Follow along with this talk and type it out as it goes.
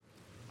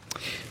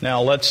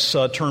Now let's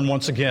turn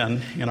once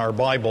again in our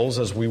Bibles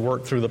as we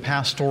work through the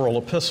pastoral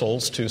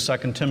epistles to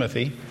 2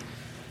 Timothy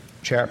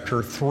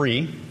chapter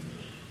 3.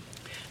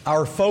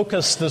 Our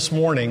focus this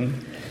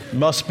morning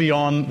must be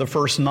on the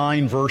first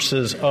 9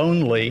 verses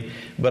only,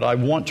 but I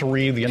want to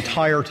read the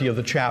entirety of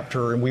the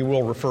chapter, and we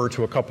will refer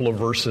to a couple of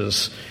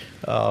verses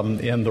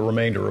in the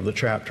remainder of the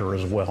chapter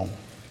as well.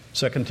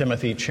 2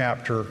 Timothy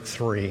chapter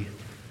 3.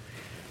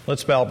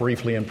 Let's bow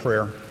briefly in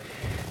prayer.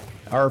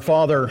 Our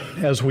Father,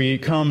 as we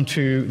come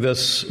to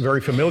this very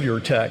familiar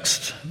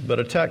text, but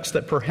a text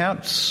that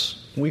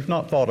perhaps we've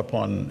not thought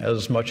upon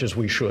as much as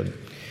we should,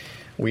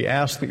 we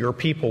ask that your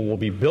people will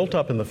be built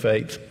up in the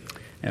faith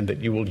and that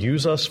you will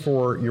use us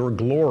for your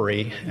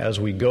glory as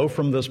we go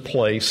from this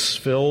place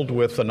filled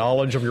with the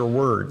knowledge of your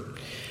word.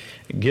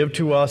 Give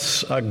to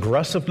us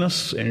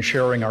aggressiveness in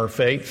sharing our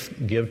faith.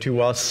 Give to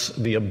us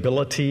the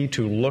ability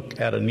to look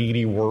at a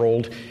needy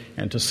world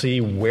and to see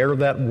where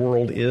that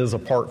world is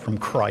apart from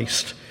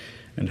Christ,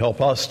 and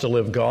help us to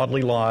live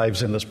godly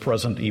lives in this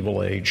present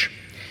evil age.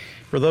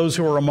 For those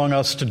who are among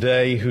us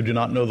today who do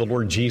not know the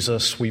Lord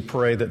Jesus, we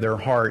pray that their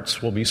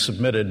hearts will be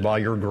submitted by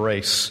your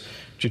grace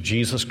to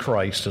Jesus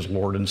Christ as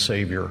Lord and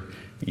Savior.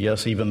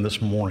 Yes, even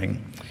this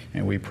morning.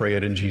 And we pray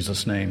it in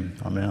Jesus' name.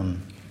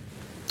 Amen.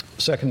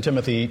 2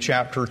 Timothy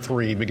chapter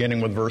 3,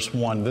 beginning with verse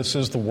 1. This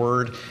is the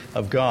word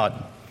of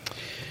God.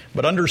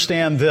 But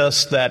understand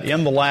this, that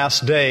in the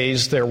last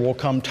days there will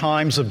come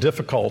times of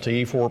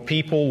difficulty, for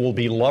people will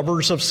be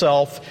lovers of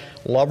self,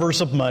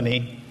 lovers of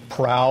money,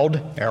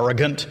 proud,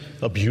 arrogant,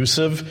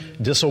 abusive,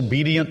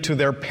 disobedient to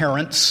their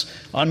parents,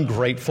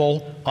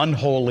 ungrateful,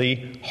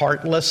 unholy,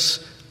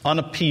 heartless,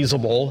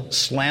 unappeasable,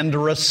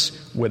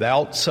 slanderous,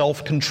 without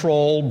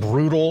self-control,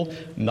 brutal,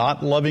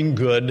 not loving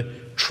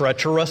good,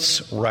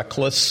 treacherous,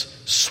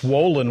 reckless,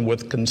 swollen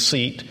with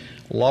conceit,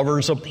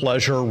 lovers of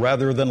pleasure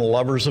rather than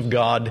lovers of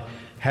God,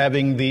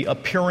 having the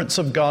appearance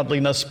of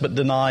godliness but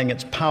denying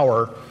its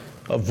power.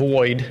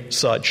 Avoid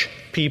such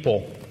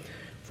people.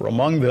 For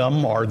among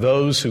them are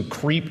those who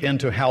creep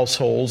into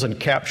households and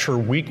capture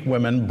weak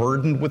women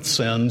burdened with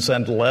sins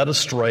and led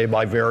astray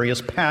by various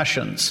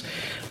passions,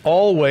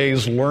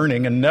 always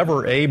learning and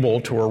never able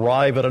to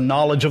arrive at a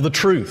knowledge of the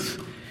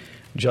truth.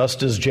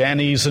 Just as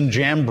Jannes and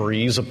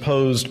Jambres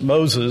opposed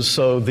Moses,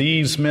 so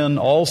these men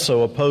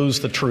also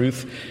oppose the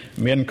truth,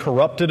 men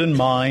corrupted in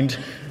mind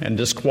and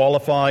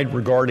disqualified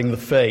regarding the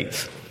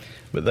faith.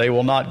 But they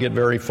will not get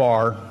very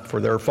far, for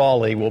their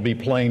folly will be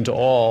plain to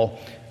all,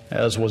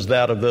 as was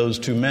that of those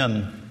 2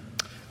 men.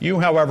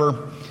 You,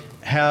 however,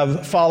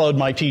 have followed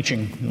my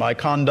teaching, my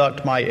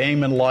conduct, my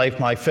aim in life,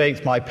 my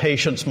faith, my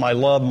patience, my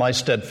love, my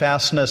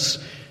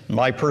steadfastness,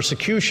 my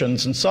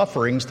persecutions and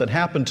sufferings that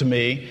happened to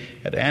me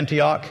at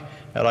Antioch,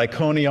 at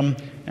Iconium,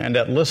 and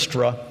at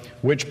Lystra,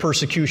 which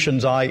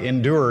persecutions I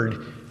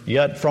endured,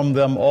 yet from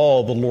them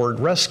all the Lord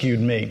rescued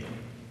me.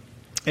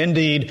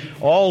 Indeed,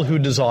 all who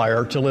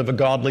desire to live a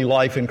godly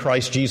life in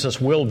Christ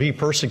Jesus will be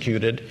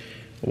persecuted,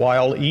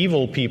 while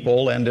evil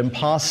people and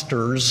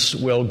impostors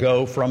will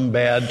go from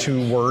bad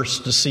to worse,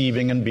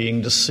 deceiving and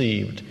being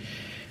deceived.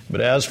 But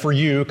as for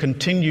you,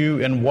 continue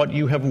in what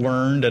you have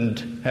learned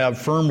and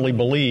have firmly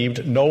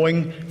believed,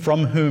 knowing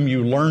from whom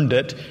you learned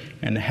it,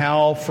 and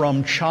how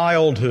from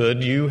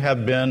childhood you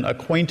have been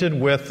acquainted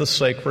with the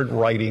sacred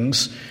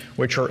writings,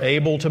 which are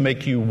able to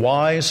make you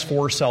wise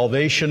for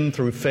salvation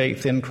through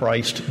faith in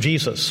Christ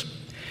Jesus.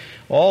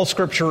 All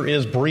Scripture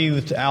is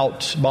breathed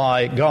out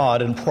by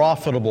God and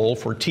profitable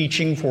for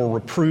teaching, for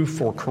reproof,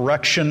 for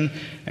correction,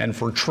 and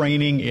for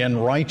training in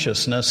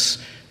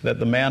righteousness, that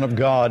the man of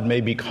God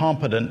may be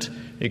competent,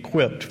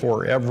 equipped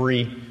for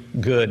every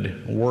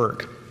good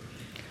work.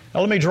 Now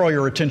let me draw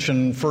your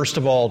attention first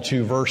of all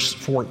to verse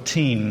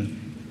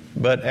 14.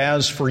 But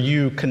as for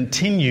you,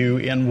 continue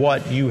in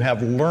what you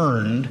have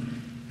learned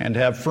and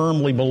have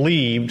firmly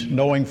believed,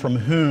 knowing from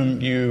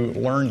whom you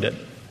learned it.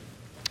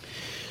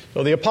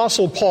 So the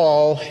Apostle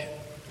Paul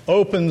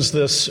opens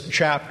this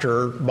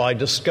chapter by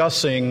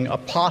discussing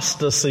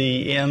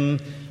apostasy in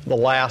the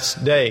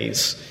last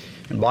days.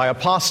 And by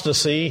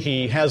apostasy,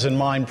 he has in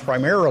mind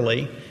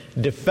primarily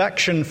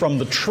defection from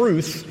the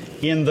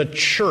truth in the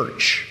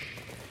church.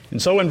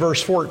 And so in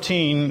verse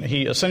 14,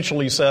 he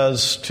essentially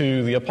says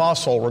to the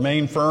apostle,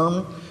 remain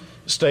firm,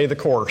 stay the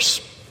course.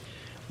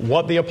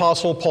 What the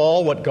Apostle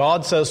Paul, what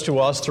God says to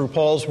us through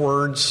Paul's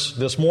words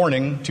this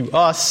morning to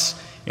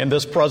us in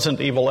this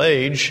present evil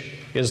age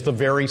is the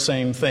very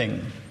same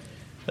thing.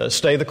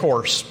 Stay the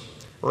course,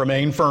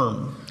 remain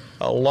firm,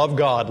 love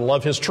God,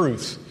 love His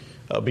truth,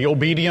 be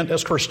obedient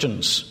as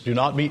Christians. Do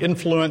not be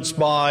influenced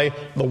by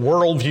the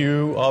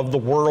worldview of the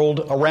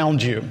world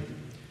around you,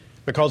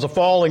 because a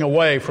falling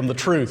away from the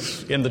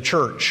truth in the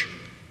church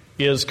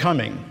is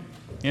coming,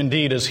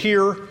 indeed is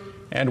here,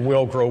 and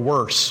will grow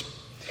worse.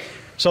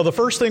 So the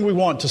first thing we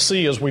want to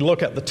see as we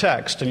look at the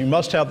text, and you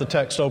must have the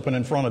text open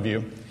in front of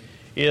you,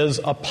 is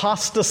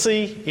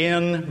apostasy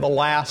in the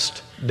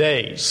last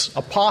days.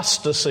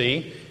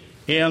 Apostasy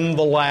in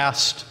the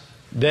last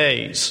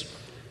days.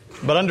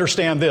 But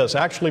understand this,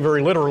 actually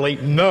very literally,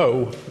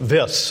 know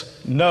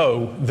this.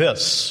 Know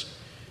this.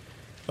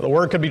 The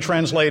word could be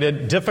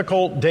translated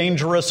difficult,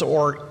 dangerous,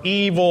 or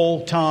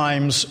evil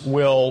times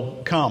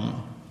will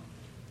come.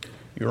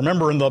 You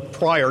remember in the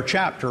prior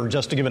chapter,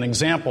 just to give an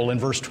example, in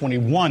verse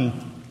 21,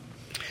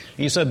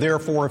 he said,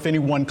 "Therefore, if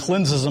anyone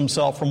cleanses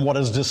himself from what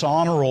is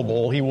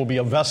dishonorable, he will be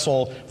a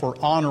vessel for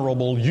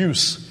honorable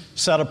use,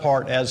 set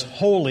apart as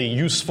holy,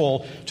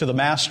 useful to the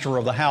master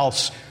of the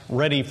house,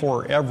 ready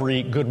for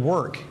every good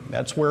work."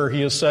 That's where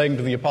he is saying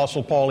to the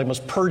Apostle Paul he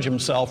must purge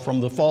himself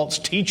from the false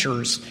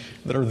teachers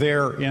that are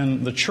there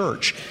in the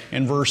church.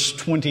 In verse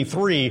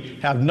 23,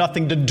 have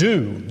nothing to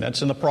do,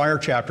 that's in the prior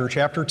chapter,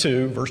 chapter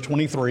 2, verse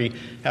 23,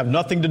 have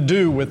nothing to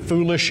do with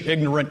foolish,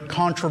 ignorant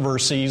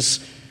controversies.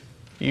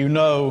 You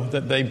know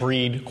that they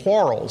breed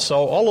quarrels.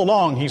 So all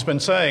along he's been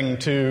saying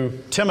to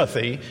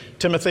Timothy,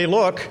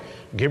 look,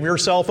 give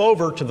yourself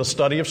over to the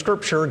study of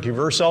Scripture. Give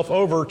yourself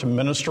over to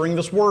ministering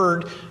this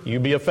Word. You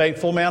be a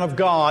faithful man of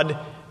God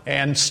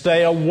and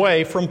stay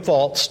away from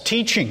false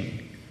teaching.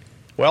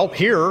 Well,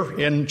 here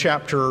in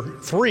chapter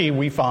 3,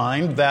 we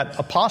find that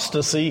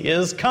apostasy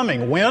is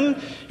coming. When?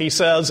 He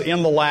says,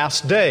 in the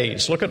last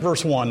days. Look at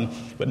verse 1.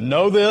 But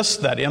know this,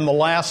 that in the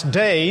last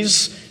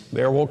days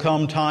there will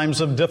come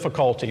times of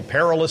difficulty.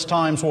 Perilous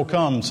times will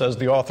come, says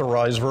the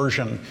Authorized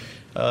Version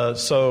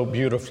so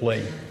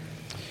beautifully.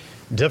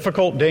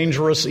 Difficult,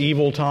 dangerous,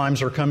 evil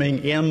times are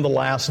coming in the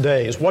last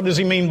days. What does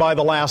he mean by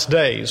the last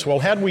days? Well,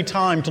 had we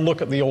time to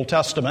look at the Old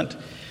Testament,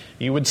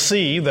 you would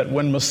see that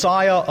when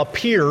Messiah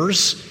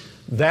appears,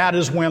 that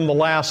is when the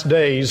last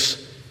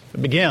days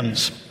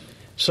begins.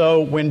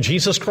 So when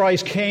Jesus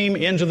Christ came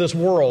into this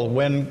world,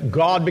 when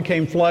God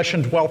became flesh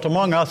and dwelt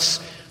among us,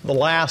 the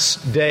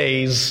last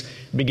days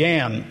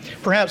began.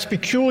 Perhaps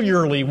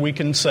peculiarly we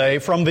can say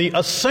from the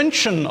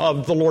ascension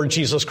of the Lord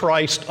Jesus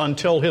Christ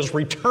until His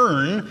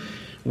return,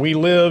 we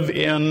live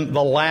in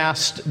the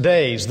last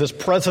days, this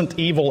present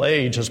evil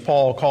age, as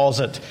Paul calls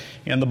it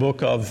in the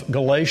book of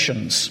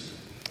Galatians.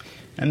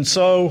 And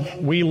so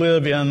we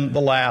live in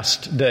the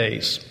last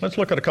days. Let's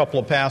look at a couple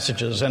of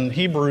passages. In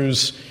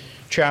Hebrews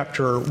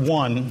chapter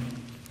 1,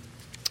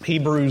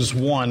 Hebrews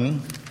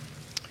 1,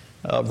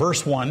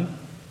 verse 1,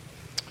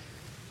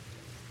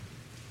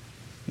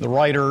 the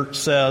writer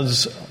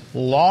says,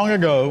 "Long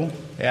ago,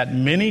 at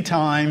many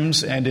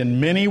times and in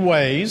many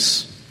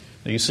ways,"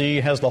 you see,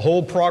 he has the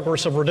whole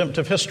progress of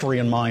redemptive history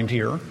in mind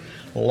here.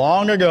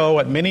 "Long ago,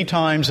 at many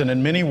times and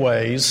in many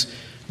ways,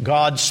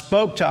 God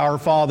spoke to our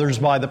fathers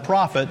by the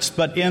prophets,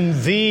 but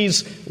in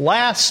these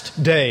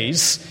last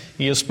days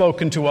He has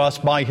spoken to us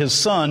by His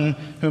Son,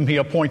 whom He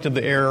appointed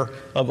the heir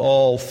of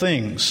all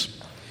things."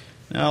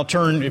 Now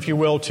turn, if you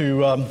will,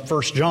 to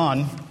 1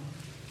 John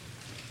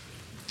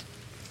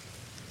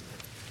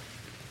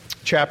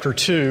chapter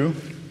 2.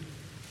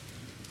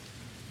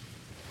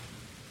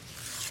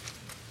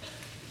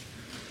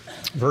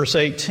 Verse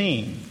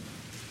 18.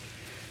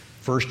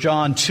 1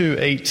 John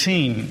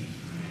 2:18.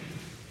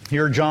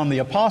 Here John the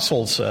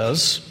Apostle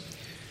says,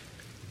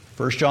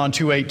 1 John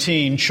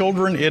 2:18,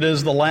 "Children, it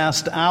is the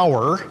last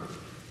hour,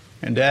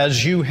 and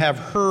as you have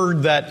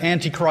heard that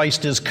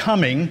Antichrist is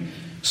coming,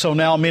 so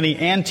now many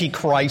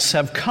Antichrists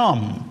have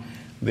come.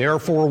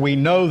 Therefore we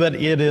know that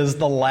it is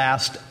the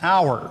last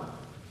hour."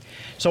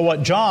 So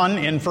what John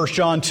in 1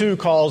 John 2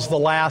 calls the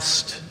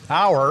last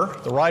hour,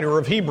 the writer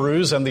of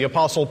Hebrews and the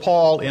Apostle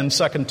Paul in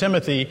 2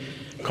 Timothy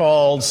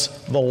calls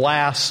the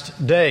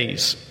last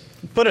days.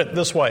 Put it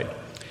this way,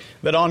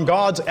 that on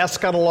God's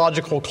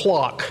eschatological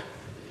clock,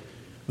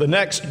 the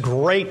next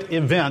great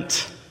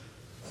event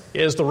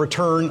is the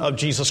return of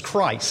Jesus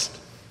Christ,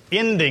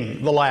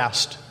 ending the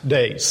last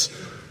days.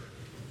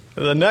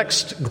 The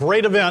next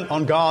great event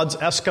on God's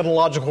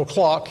eschatological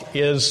clock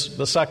is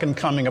the second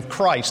coming of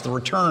Christ, the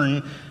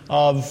return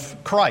of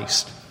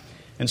Christ.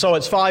 And so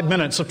it's 5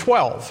 minutes of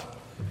 12.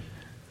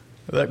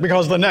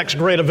 Because the next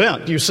great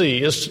event, you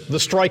see, is the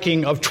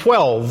striking of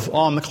 12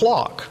 on the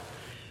clock.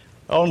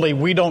 Only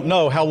we don't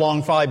know how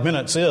long 5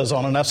 minutes is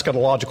on an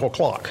eschatological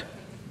clock.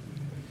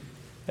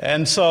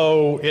 And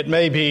so it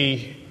may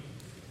be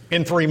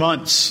in 3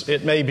 months,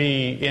 it may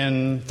be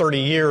in 30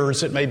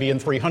 years, it may be in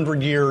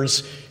 300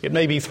 years, it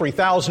may be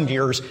 3,000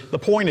 years. The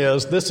point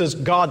is, this is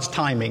God's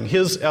timing,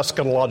 His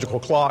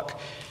eschatological clock,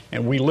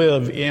 and we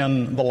live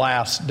in the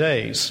last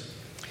days.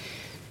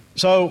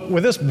 So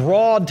with this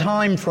broad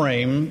time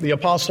frame, the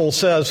apostle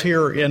says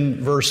here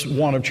in verse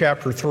 1 of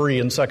chapter 3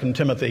 in 2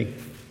 Timothy,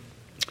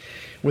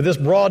 with this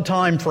broad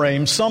time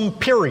frame, some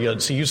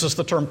periods, he uses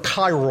the term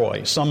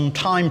kairoi, some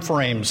time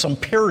frames, some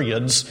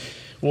periods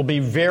will be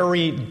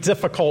very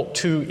difficult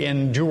to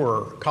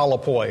endure,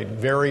 kalopoid,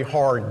 very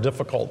hard,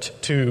 difficult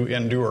to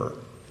endure.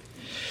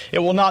 It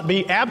will not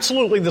be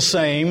absolutely the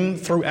same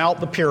throughout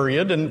the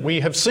period, and we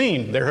have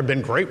seen there have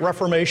been great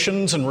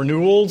reformations and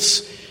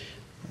renewals,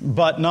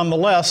 but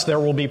nonetheless there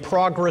will be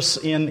progress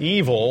in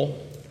evil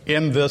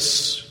in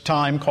this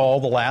time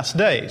called the last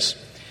days.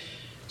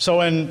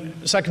 So in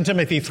 2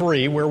 Timothy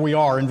 3, where we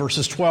are in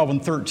verses 12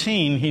 and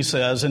 13, he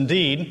says,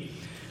 "Indeed,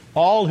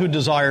 all who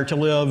desire to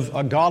live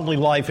a godly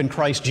life in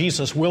Christ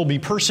Jesus will be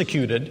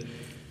persecuted,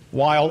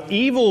 while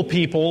evil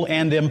people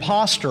and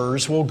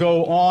impostors will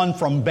go on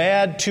from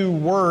bad to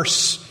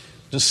worse,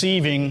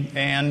 deceiving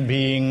and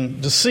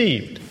being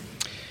deceived.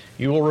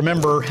 You will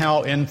remember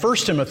how in 1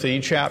 Timothy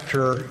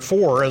chapter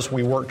 4, as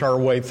we worked our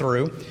way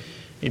through,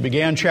 he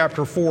began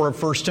chapter 4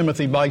 of 1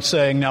 Timothy by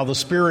saying, "Now the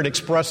Spirit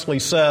expressly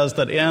says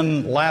that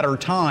in latter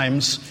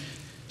times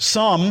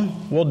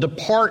some will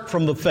depart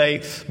from the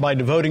faith by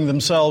devoting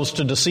themselves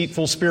to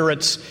deceitful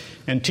spirits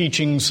and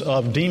teachings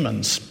of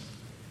demons."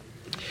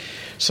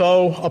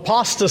 So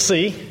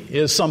apostasy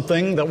is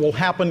something that will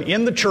happen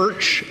in the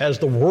church as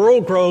the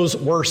world grows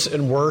worse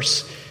and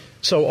worse,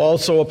 so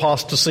also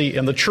apostasy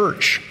in the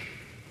church.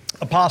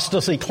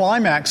 Apostasy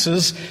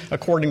climaxes,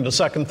 according to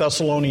 2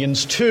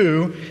 Thessalonians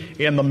 2,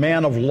 in the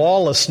man of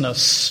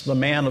lawlessness, the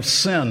man of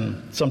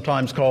sin,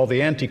 sometimes called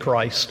the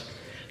Antichrist.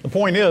 The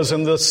point is,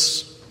 in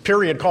this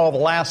period called the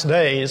last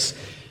days,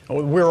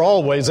 we're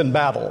always in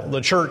battle.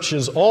 The church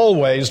is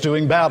always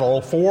doing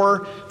battle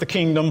for the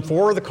kingdom,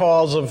 for the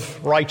cause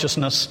of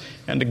righteousness,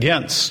 and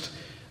against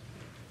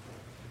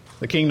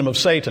the kingdom of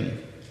Satan.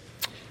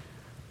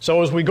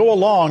 So as we go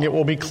along, it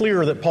will be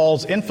clear that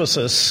Paul's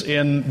emphasis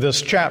in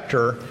this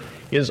chapter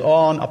is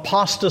on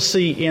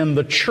apostasy in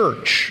the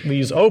church.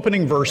 These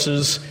opening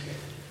verses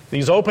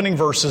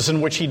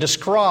in which he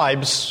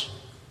describes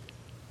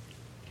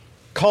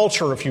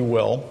culture, if you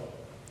will,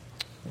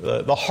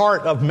 the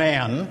heart of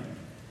man.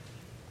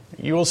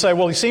 You will say,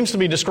 well, he seems to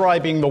be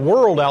describing the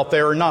world out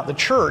there and not the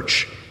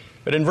church.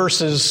 But in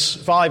verses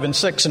 5 and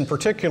 6 in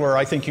particular,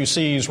 I think you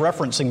see he's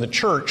referencing the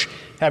church,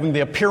 having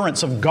the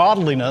appearance of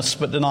godliness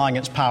but denying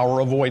its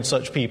power. Avoid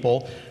such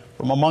people.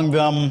 From among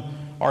them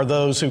are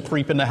those who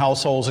creep into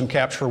households and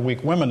capture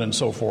weak women and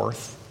so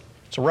forth.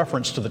 It's a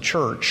reference to the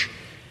church.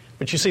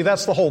 But you see,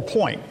 that's the whole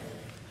point.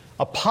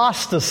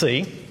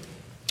 Apostasy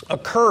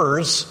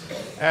occurs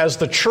as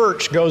the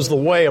church goes the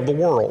way of the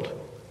world.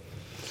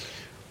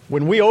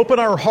 When we open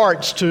our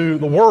hearts to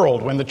the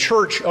world, when the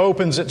church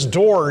opens its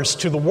doors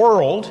to the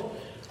world,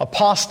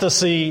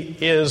 apostasy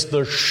is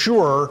the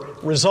sure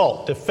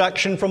result.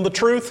 Defection from the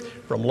truth,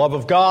 from love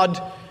of God,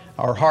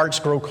 our hearts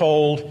grow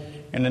cold,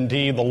 and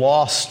indeed the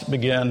lost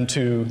begin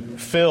to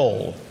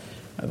fill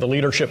the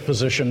leadership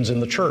positions in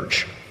the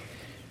church.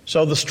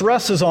 So the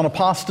stress is on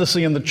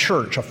apostasy in the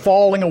church, a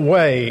falling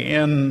away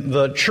in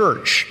the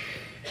church.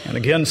 And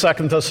again,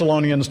 2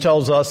 Thessalonians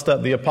tells us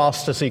that the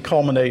apostasy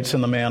culminates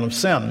in the man of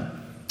sin.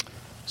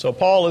 So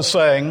Paul is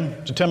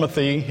saying to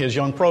Timothy, his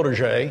young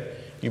protege,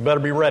 you better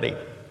be ready.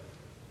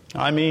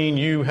 I mean,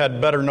 you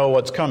had better know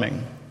what's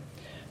coming.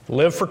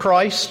 Live for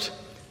Christ.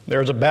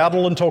 There's a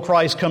battle until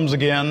Christ comes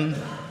again.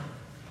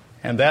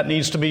 And that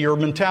needs to be your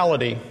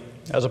mentality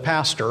as a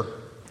pastor.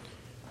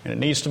 And it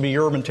needs to be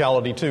your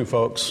mentality too,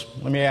 folks.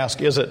 Let me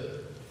ask, is it?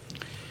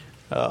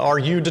 Are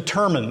you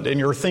determined in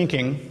your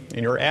thinking,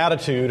 in your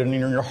attitude, and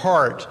in your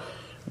heart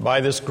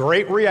by this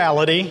great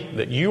reality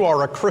that you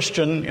are a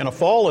Christian in a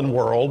fallen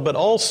world, but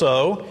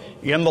also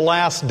in the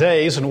last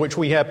days in which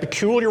we have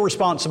peculiar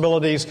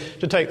responsibilities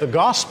to take the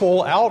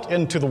gospel out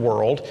into the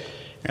world,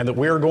 and that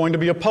we are going to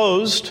be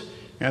opposed,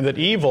 and that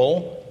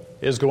evil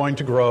is going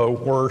to grow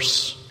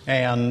worse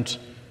and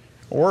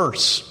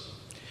worse.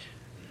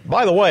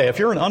 By the way, if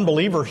you're an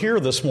unbeliever here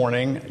this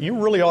morning, you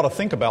really ought to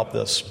think about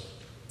this.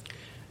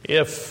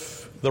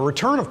 If the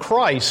return of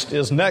Christ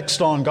is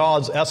next on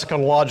God's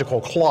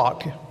eschatological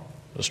clock,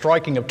 the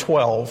striking of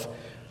 12,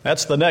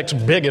 that's the next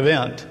big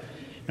event,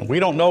 and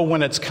we don't know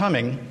when it's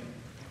coming.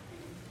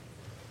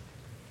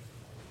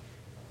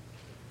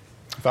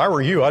 If I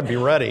were you, I'd be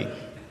ready.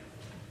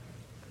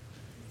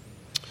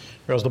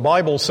 Because the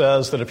Bible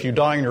says that if you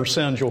die in your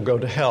sins, you'll go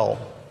to hell.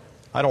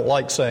 I don't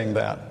like saying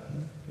that.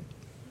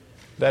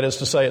 That is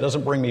to say, it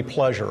doesn't bring me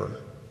pleasure.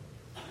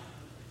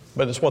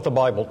 But it's what the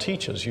Bible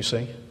teaches, you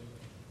see.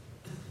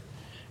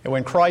 And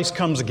when Christ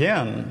comes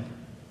again,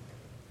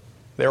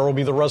 there will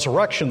be the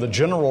resurrection, the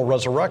general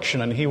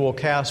resurrection, and he will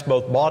cast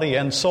both body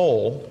and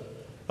soul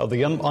of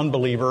the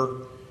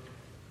unbeliever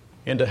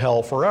into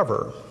hell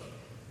forever.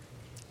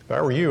 If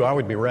I were you, I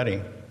would be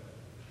ready.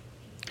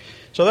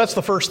 So that's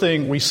the first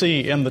thing we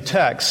see in the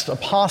text,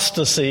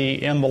 apostasy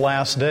in the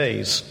last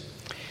days.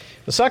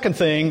 The second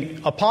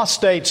thing,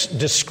 apostates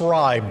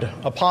described.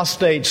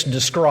 Apostates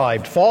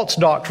described. False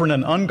doctrine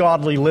and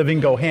ungodly living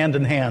go hand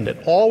in hand.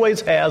 It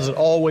always has, it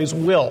always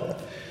will.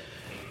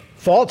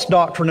 False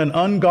doctrine and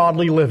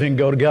ungodly living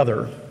go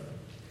together.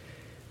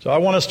 So I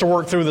want us to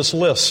work through this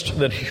list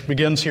that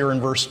begins here in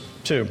verse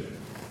 2.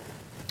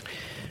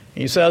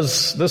 He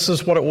says, this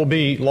is what it will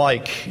be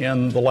like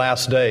in the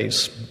last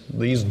days,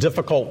 these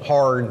difficult,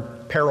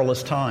 hard,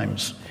 perilous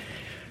times.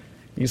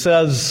 He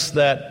says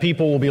that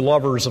people will be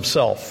lovers of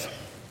self.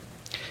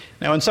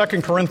 Now in 2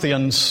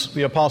 Corinthians,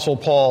 the Apostle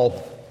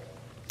Paul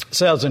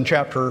says in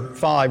chapter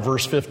 5,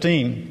 verse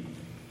 15,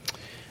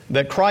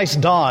 that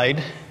Christ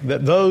died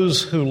that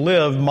those who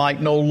live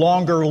might no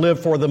longer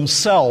live for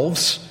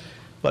themselves,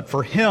 but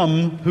for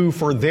him who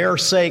for their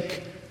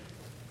sake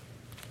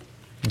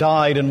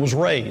died and was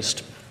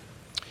raised.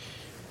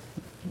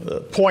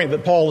 The point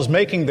that Paul is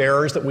making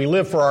there is that we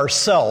live for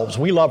ourselves.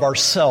 We love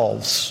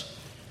ourselves.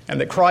 and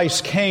that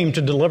Christ came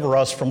to deliver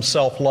us from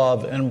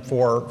self-love and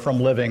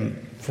from living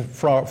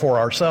for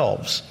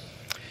ourselves.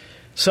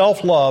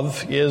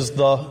 Self-love is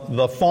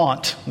the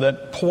font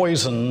that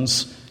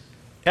poisons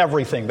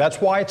everything. That's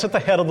why it's at the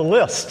head of the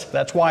list.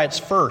 That's why it's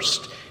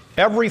first.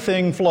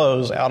 Everything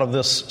flows out of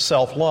this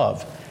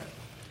self-love.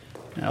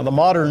 Now, the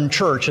modern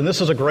church, and this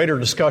is a greater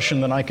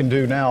discussion than I can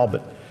do now,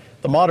 but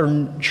the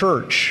modern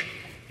church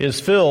is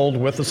filled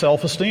with the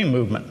self-esteem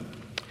movement.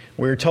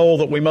 We're told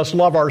that we must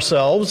love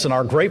ourselves, and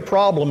our great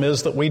problem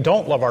is that we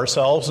don't love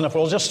ourselves, and if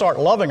we'll just start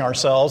loving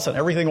ourselves, then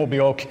everything will be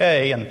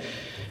okay,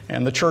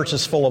 and the church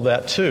is full of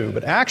that too.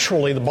 But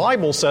actually, the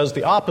Bible says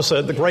the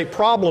opposite. The great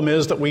problem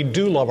is that we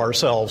do love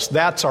ourselves.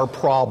 That's our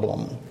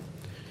problem.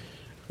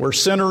 We're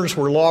sinners,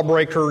 we're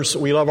lawbreakers,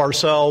 we love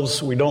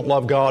ourselves, we don't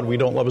love God, we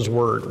don't love His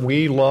Word.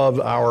 We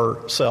love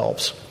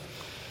ourselves.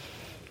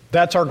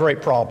 That's our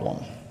great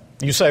problem.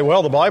 You say,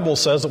 well, the Bible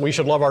says that we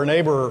should love our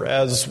neighbor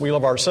as we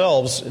love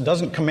ourselves. It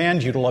doesn't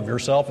command you to love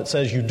yourself, it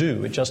says you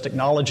do. It just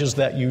acknowledges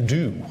that you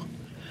do.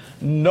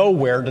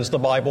 Nowhere does the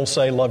Bible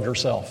say love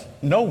yourself.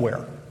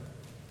 Nowhere.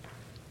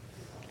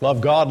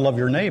 Love God, love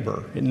your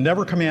neighbor. It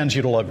never commands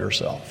you to love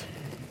yourself.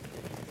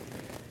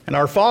 And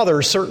our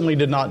fathers certainly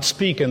did not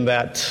speak in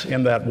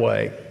that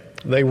way.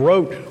 They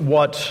wrote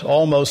what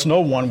almost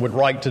no one would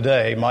write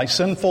today. My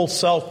sinful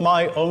self,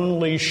 my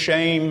only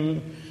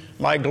shame,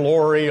 my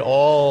glory,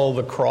 all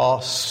the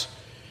cross.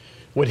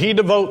 Would he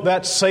devote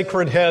that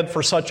sacred head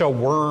for such a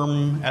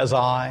worm as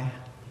I?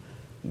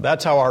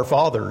 That's how our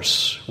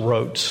fathers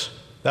wrote.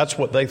 That's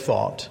what they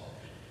thought.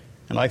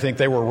 And I think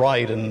they were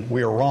right and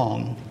we are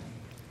wrong.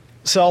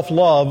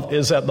 Self-love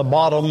is at the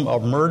bottom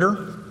of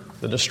murder,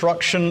 the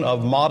destruction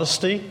of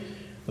modesty,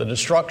 the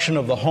destruction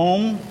of the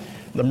home,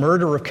 the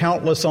murder of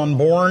countless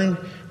unborn,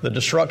 the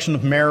destruction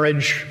of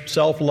marriage.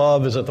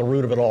 Self-love is at the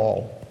root of it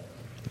all.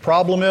 The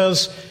problem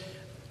is,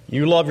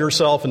 you love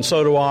yourself and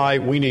so do I.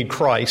 We need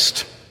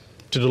Christ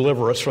to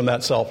deliver us from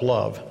that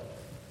self-love.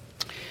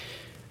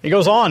 He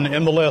goes on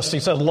in the list. He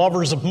says,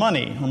 lovers of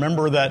money.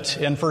 Remember that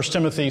in 1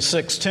 Timothy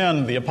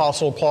 6:10, the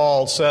Apostle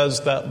Paul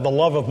says that the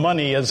love of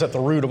money is at the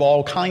root of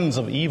all kinds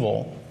of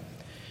evil.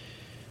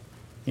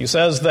 He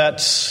says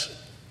that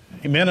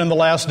men in the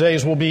last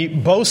days will be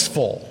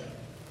boastful.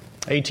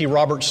 A.T.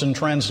 Robertson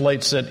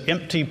translates it,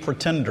 empty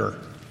pretender.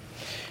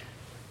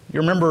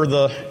 You remember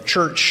the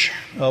church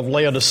of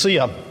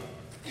Laodicea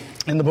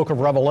in the book of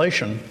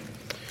Revelation.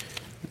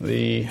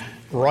 The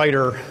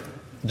writer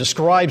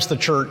describes the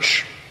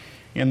church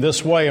in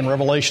this way in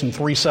Revelation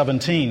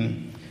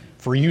 3:17.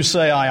 For you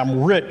say, I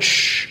am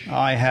rich,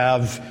 I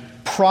have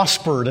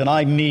prospered, and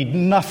I need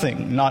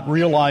nothing, not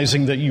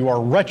realizing that you are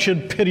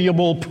wretched,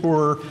 pitiable,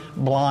 poor,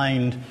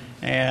 blind,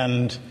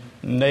 and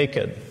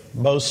naked.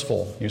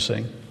 Boastful, you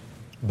see.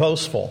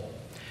 Boastful.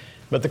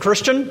 But the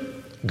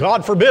Christian,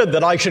 God forbid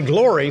that I should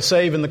glory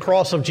save in the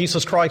cross of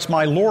Jesus Christ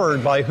my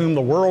Lord, by whom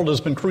the world has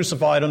been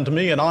crucified unto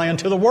me, and I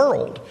unto the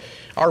world.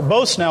 Our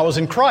boast now is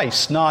in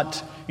Christ,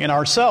 not in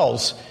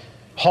ourselves.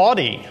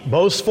 Haughty,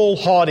 boastful,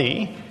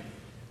 haughty.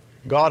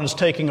 God is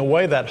taking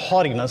away that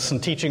haughtiness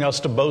and teaching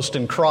us to boast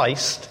in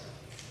Christ.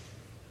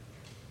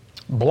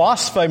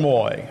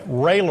 Blasphemoi,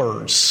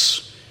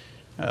 railers.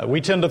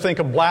 We tend to think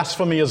of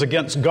blasphemy as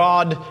against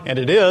God, and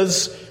it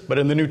is, but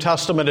in the New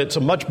Testament it's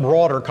a much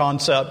broader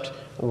concept,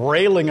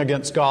 railing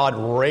against God,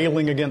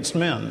 railing against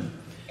men.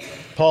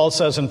 Paul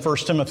says in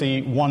 1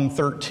 Timothy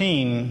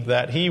 1:13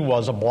 that he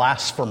was a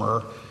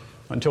blasphemer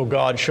until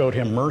God showed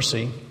him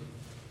mercy.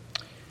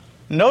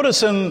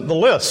 Notice in the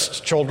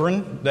list,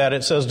 children, that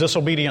it says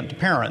disobedient to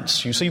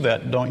parents. You see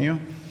that, don't you?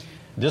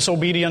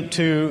 Disobedient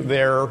to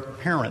their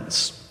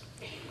parents.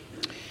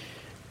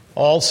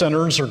 All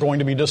sinners are going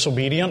to be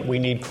disobedient. We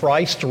need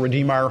Christ to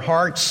redeem our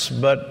hearts,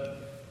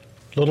 but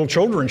little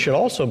children should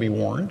also be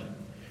warned,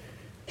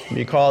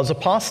 because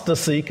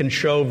apostasy can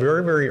show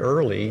very, very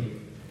early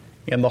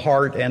in the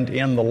heart and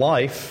in the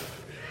life.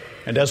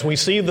 And as we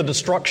see the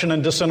destruction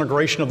and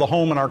disintegration of the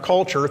home in our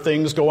culture,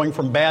 things going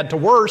from bad to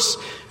worse,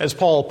 as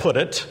Paul put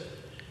it,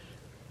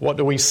 what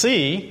do we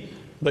see?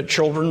 But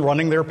children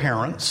running their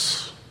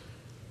parents,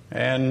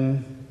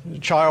 and the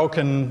child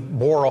can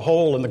bore a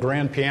hole in the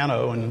grand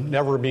piano and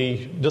never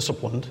be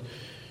disciplined.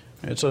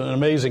 It's an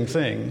amazing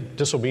thing,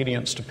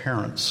 disobedience to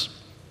parents.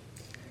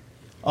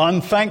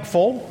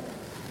 Unthankful.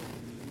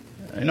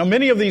 You know,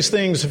 many of these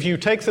things, if you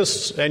take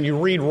this and you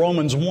read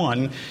Romans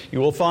 1, you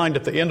will find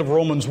at the end of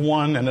Romans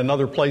 1 and in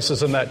other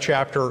places in that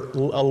chapter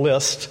a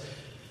list,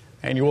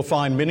 and you will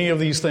find many of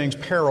these things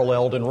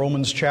paralleled in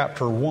Romans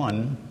chapter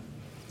 1.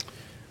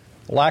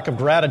 Lack of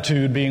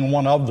gratitude being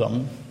one of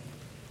them.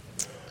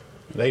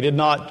 They did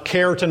not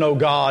care to know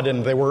God,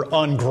 and they were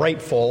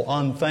ungrateful,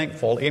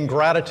 unthankful.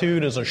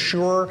 Ingratitude is a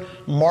sure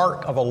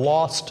mark of a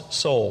lost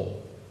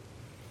soul.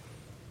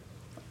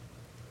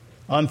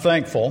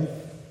 Unthankful.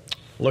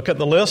 Look at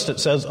the list. It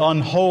says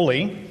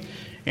unholy.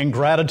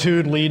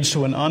 Ingratitude leads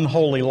to an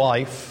unholy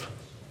life.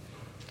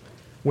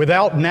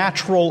 Without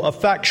natural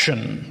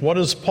affection. What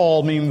does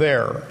Paul mean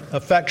there?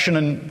 Affection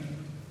in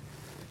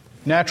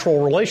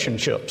natural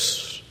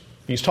relationships.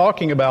 He's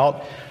talking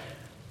about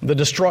the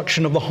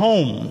destruction of the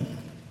home,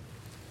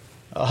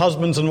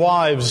 husbands and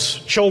wives,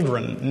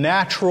 children,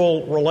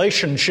 natural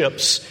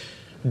relationships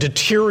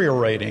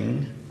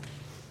deteriorating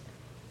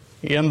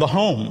in the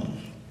home.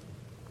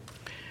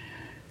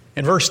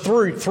 In verse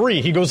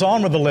 3, he goes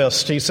on with the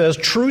list. He says,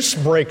 truce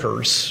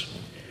breakers.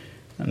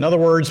 In other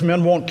words,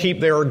 men won't keep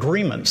their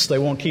agreements. They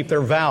won't keep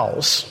their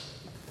vows.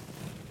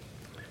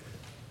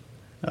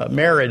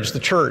 Marriage, the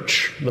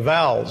church, the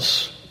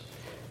vows.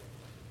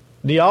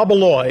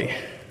 Diaboloi.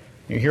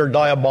 You hear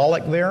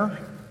diabolic there?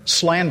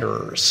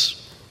 Slanderers.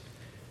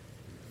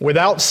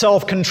 Without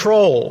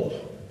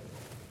self-control.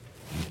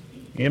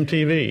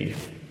 MTV.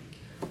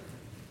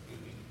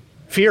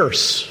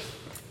 Fierce.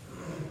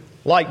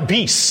 Like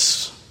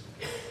beasts.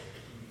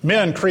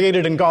 Men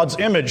created in God's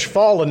image,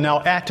 fallen,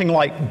 now acting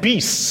like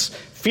beasts.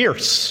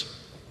 Fierce.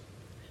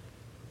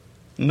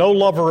 No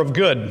lover of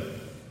good.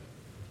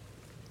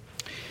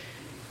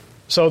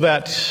 So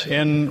that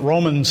in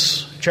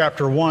Romans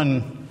chapter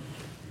 1,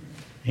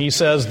 he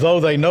says, though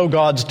they know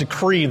God's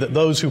decree that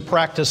those who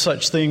practice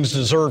such things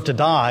deserve to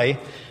die,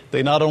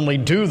 they not only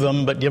do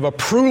them, but give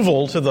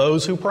approval to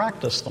those who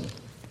practice them.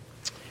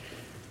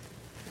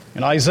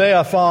 In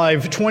Isaiah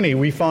 5:20,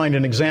 we find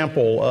an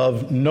example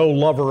of no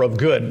lover of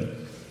good.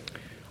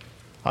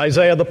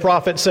 Isaiah the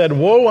prophet said,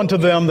 woe unto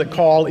them that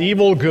call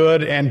evil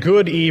good and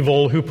good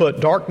evil, who put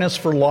darkness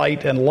for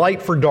light and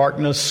light for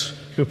darkness,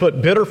 who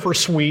put bitter for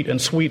sweet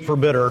and sweet for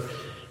bitter.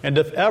 And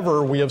if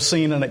ever we have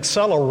seen an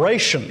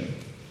acceleration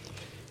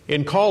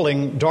in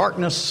calling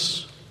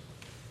darkness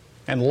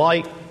and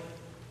light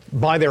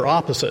by their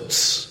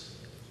opposites,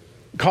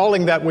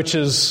 calling that which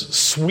is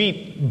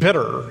sweet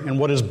bitter and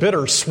what is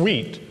bitter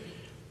sweet,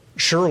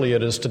 surely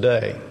it is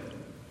today.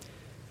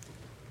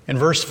 In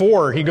verse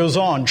 4, he goes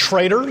on,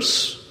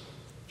 traitors.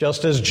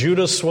 Just as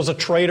Judas was a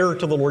traitor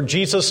to the Lord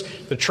Jesus,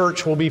 the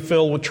church will be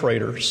filled with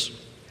traitors.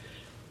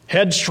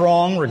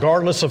 Headstrong,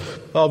 regardless of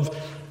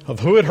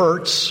who it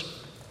hurts.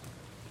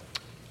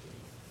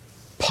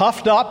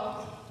 Puffed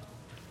up.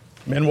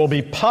 Men will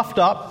be puffed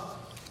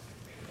up.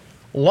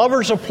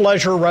 Lovers of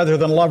pleasure rather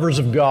than lovers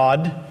of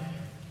God.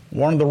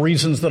 One of the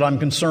reasons that I'm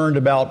concerned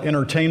about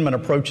entertainment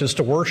approaches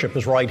to worship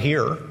is right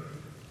here.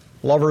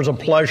 Lovers of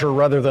pleasure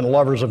rather than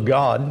lovers of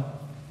God.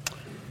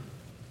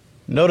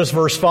 Notice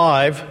verse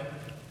 5,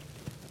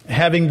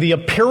 having the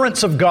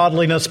appearance of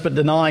godliness but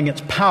denying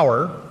its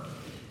power.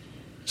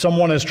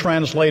 Someone has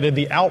translated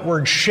the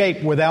outward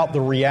shape without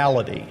the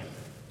reality.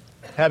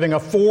 Having a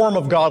form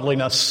of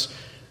godliness,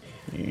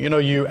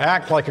 you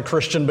act like a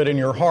Christian, but in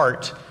your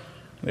heart,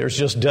 there's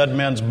just dead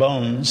men's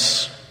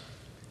bones.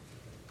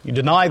 You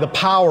deny the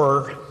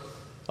power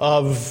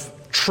of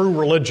true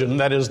religion,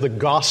 that is the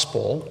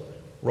gospel.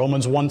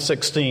 Romans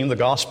 1:16, the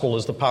gospel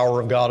is the power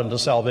of God unto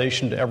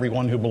salvation to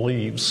everyone who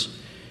believes.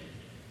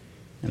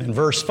 And in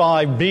verse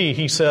 5b,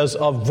 he says,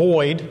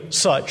 avoid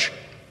such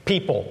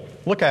people.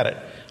 Look at it.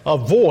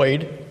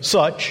 Avoid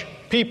such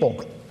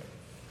people.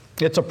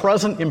 It's a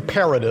present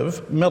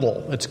imperative,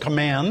 middle. It's a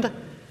command.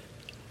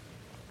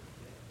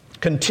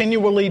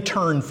 Continually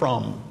turn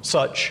from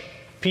such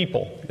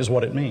people is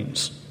what it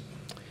means.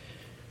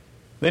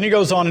 Then he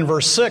goes on in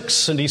verse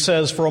 6, and he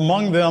says, for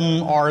among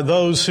them are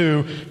those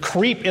who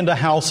creep into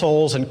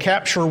households and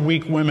capture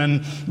weak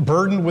women,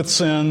 burdened with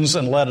sins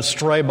and led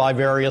astray by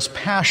various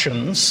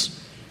passions.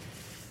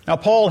 Now,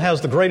 Paul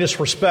has the greatest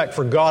respect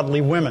for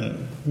godly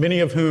women, many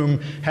of whom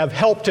have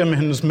helped him in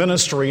his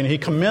ministry, and he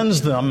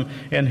commends them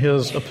in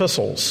his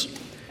epistles.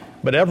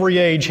 But every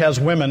age has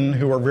women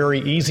who are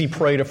very easy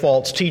prey to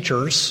false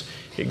teachers.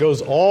 It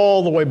goes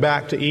all the way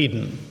back to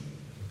Eden.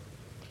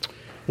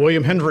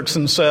 William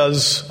Hendrickson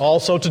says,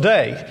 also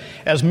today,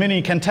 as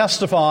many can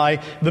testify,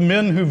 the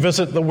men who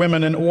visit the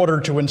women in order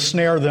to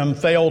ensnare them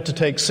fail to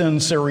take sin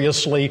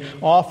seriously,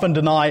 often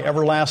deny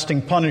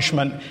everlasting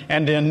punishment,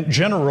 and in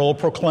general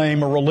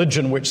proclaim a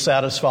religion which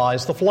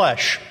satisfies the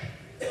flesh.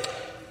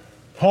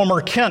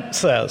 Homer Kent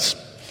says,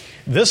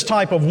 this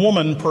type of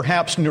woman,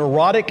 perhaps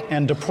neurotic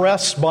and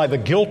depressed by the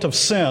guilt of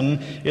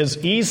sin, is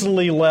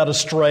easily led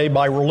astray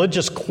by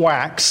religious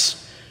quacks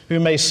who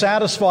may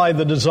satisfy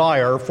the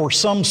desire for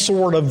some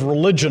sort of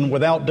religion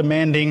without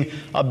demanding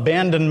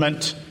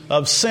abandonment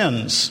of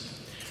sins.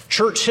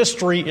 Church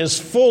history is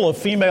full of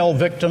female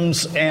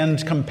victims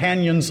and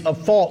companions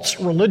of false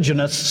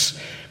religionists,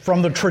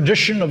 from the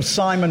tradition of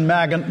Simon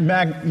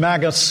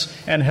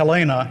Magus and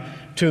Helena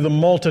to the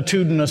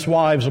multitudinous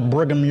wives of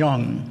Brigham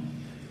Young.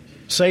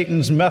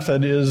 Satan's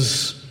method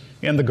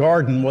in the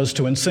garden was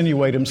to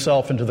insinuate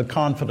himself into the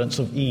confidence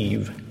of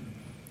Eve.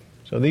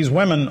 So these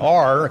women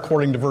are,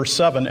 according to verse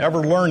 7, ever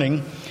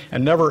learning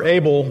and never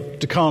able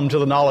to come to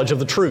the knowledge of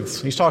the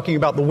truth. He's talking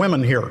about the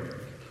women here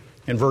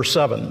in verse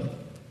 7.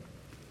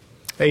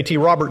 A.T.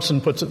 Robertson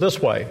puts it this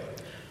way: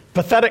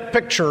 pathetic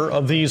picture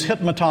of these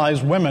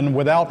hypnotized women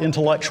without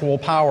intellectual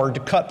power to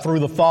cut through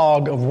the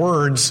fog of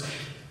words,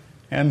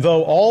 and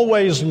though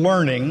always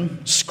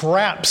learning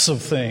scraps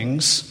of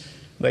things,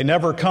 they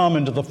never come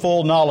into the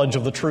full knowledge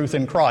of the truth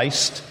in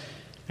Christ,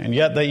 and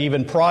yet they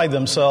even pride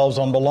themselves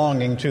on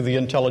belonging to the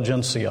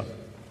intelligentsia.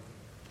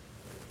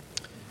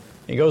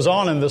 He goes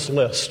on in this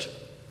list.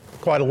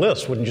 Quite a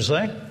list, wouldn't you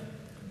say?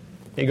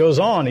 He goes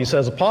on, he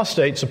says,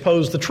 apostates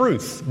oppose the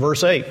truth.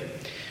 Verse 8,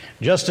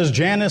 just as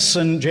Jannes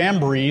and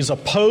Jambres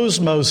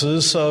opposed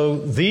Moses, so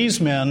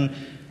these men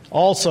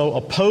also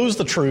oppose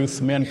the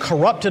truth, men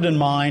corrupted in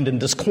mind and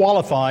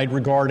disqualified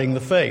regarding the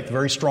faith.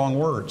 Very strong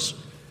words.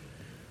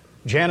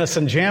 Jannes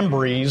and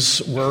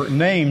Jambres were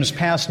names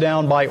passed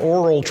down by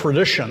oral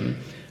tradition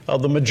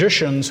of the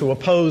magicians who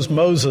opposed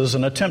Moses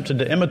and attempted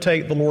to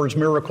imitate the Lord's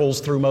miracles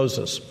through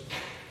Moses.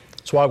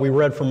 That's why we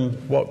read from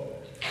what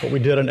we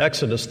did in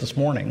Exodus this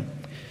morning.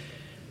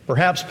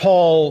 Perhaps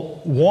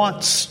Paul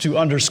wants to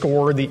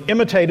underscore the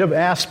imitative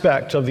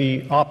aspect of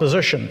the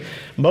opposition.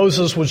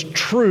 Moses was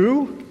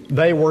true,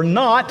 they were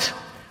not,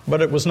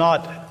 but it was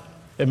not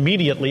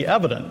immediately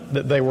evident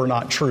that they were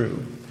not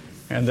true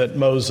and that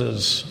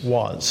Moses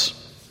was.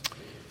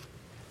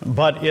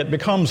 But it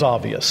becomes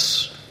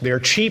obvious. Their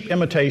cheap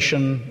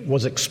imitation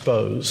was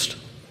exposed.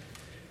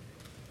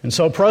 And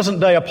so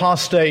present-day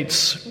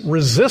apostates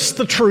resist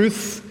the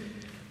truth,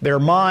 their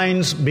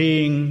minds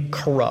being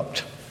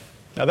corrupt.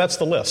 Now that's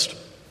the list.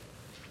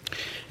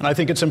 And I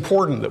think it's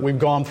important that we've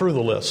gone through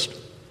the list.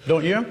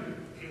 Don't you?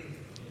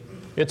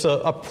 It's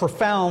a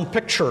profound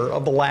picture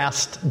of the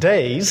last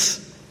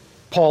days.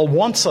 Paul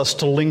wants us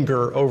to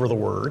linger over the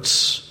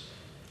words.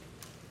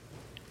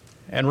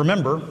 And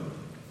remember,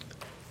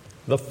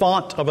 the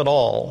font of it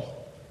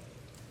all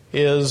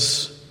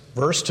is,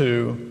 verse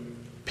 2,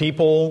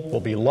 people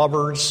will be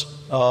lovers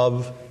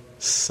of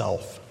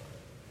self.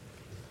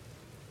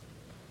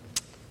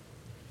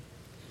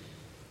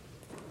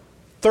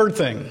 Third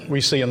thing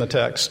we see in the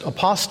text,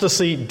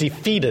 apostasy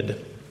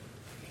defeated.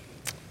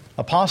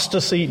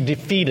 Apostasy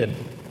defeated.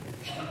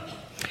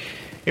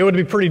 It would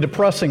be pretty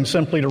depressing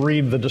simply to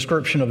read the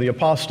description of the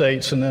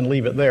apostates and then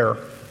leave it there.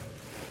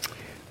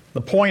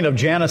 The point of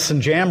Jannes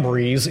and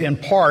Jambres, in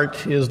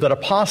part, is that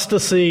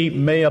apostasy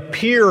may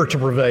appear to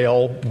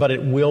prevail, but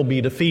it will be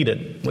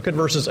defeated. Look at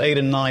verses 8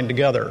 and 9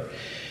 together.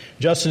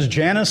 Just as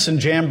Jannes and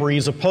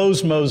Jambres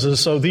opposed Moses,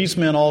 so these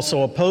men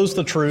also opposed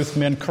the truth,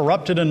 men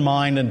corrupted in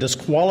mind and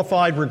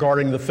disqualified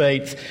regarding the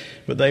faith.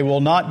 But they will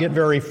not get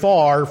very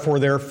far, for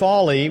their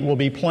folly will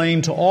be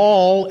plain to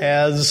all,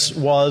 as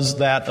was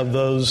that of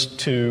those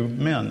two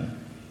men.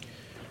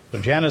 So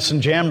Jannes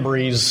and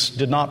Jambres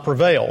did not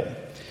prevail.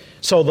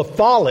 So the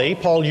folly,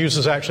 Paul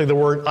uses actually the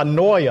word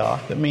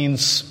anoia, that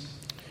means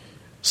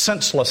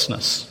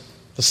senselessness.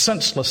 The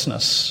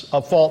senselessness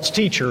of false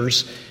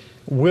teachers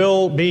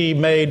will be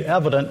made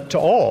evident to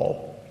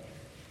all.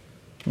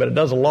 But it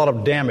does a lot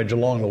of damage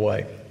along the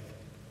way.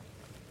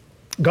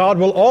 God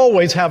will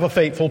always have a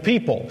faithful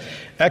people.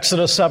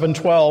 Exodus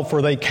 7:12,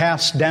 for they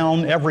cast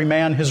down every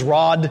man his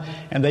rod,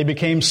 and they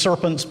became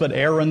serpents, but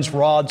Aaron's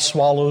rod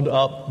swallowed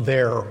up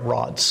their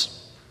rods.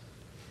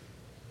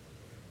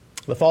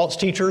 The false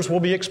teachers will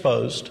be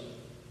exposed,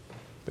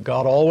 but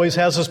God always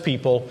has his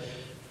people.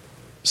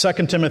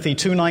 2 Timothy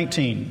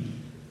 2:19,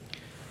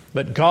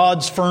 but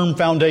God's firm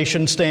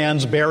foundation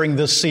stands, bearing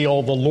this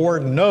seal, the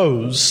Lord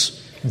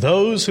knows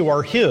those who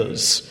are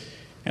his,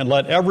 and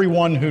let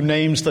everyone who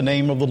names the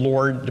name of the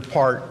Lord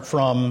depart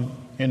from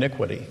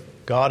iniquity.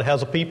 God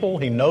has a people.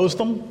 He knows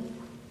them.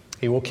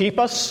 He will keep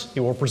us.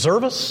 He will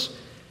preserve us.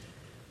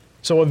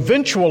 So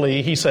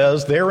eventually, he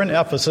says, there in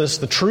Ephesus,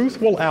 the truth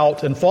will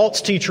out and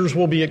false teachers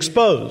will be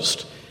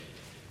exposed.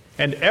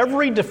 And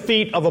every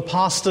defeat of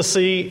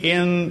apostasy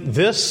in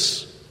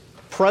this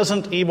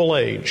present evil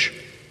age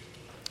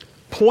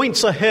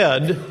points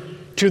ahead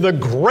to the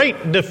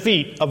great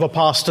defeat of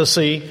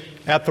apostasy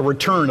at the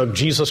return of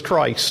Jesus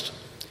Christ,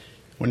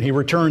 when he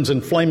returns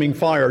in flaming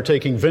fire,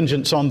 taking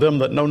vengeance on them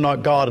that know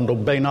not God and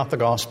obey not the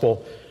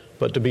gospel,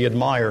 but to be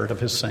admired of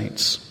his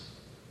saints.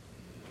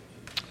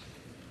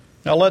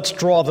 Now let's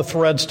draw the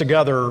threads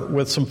together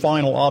with some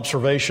final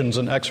observations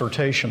and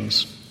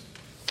exhortations.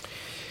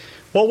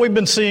 What we've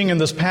been seeing in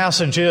this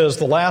passage is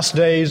the last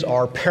days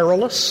are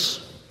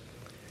perilous,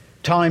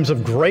 times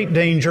of great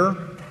danger,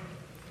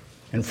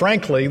 and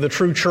frankly, the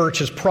true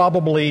church is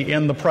probably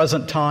in the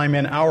present time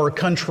in our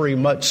country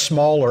much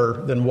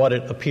smaller than what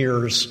it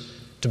appears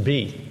to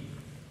be.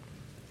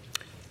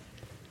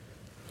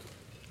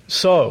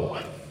 So,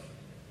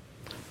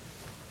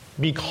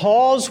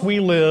 because we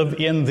live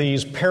in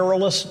these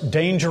perilous,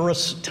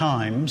 dangerous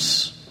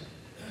times,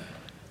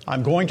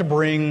 I'm going to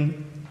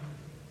bring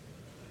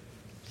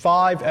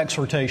 5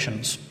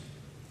 exhortations.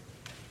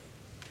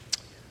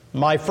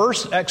 My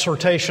first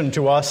exhortation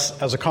to us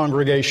as a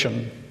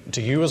congregation,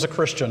 to you as a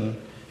Christian,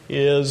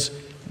 is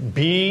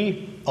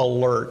be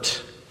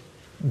alert.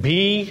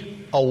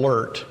 Be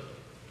alert.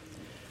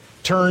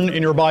 Turn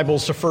in your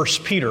Bibles to 1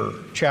 Peter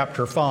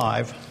chapter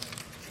 5,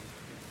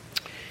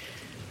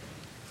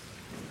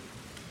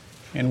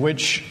 in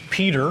which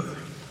Peter,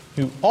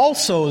 who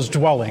also is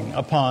dwelling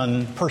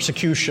upon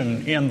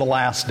persecution in the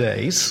last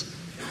days,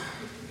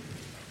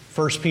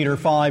 1 Peter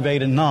 5,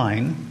 8, and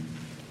 9.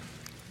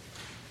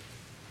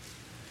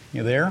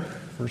 You there?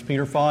 1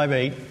 Peter 5,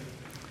 8.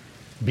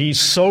 Be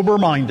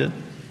sober-minded,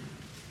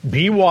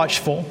 be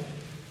watchful.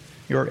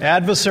 Your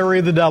adversary,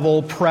 the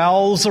devil,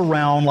 prowls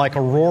around like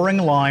a roaring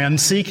lion,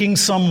 seeking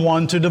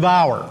someone to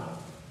devour.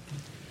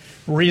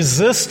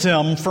 Resist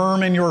him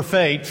firm in your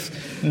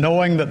faith,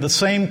 knowing that the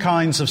same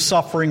kinds of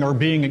suffering are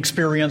being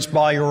experienced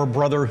by your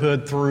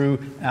brotherhood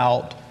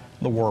throughout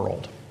the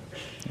world.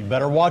 You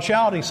better watch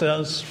out, he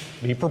says.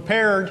 Be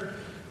prepared.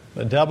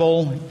 The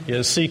devil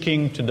is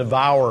seeking to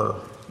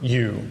devour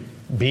you.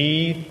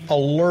 Be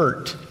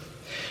alert.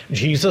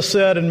 Jesus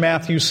said in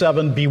Matthew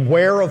 7,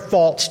 beware of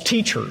false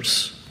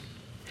teachers.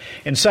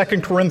 In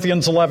 2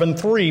 Corinthians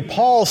 11:3,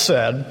 Paul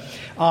said,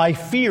 I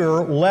fear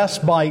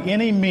lest by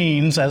any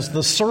means, as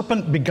the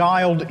serpent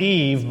beguiled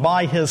Eve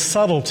by his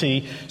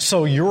subtlety,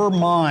 so your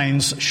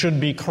minds should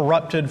be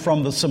corrupted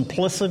from the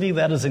simplicity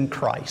that is in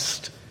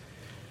Christ.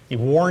 He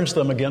warns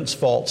them against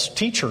false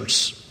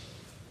teachers.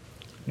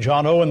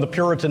 John Owen the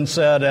Puritan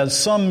said, as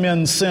some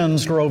men's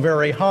sins grow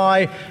very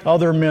high,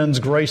 other men's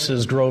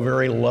graces grow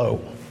very low.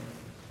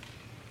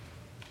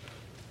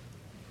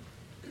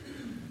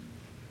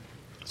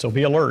 So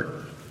be alert.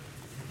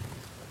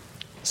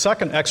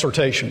 Second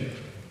exhortation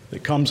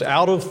that comes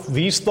out of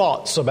these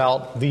thoughts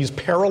about these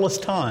perilous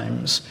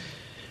times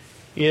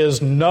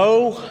is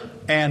know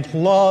and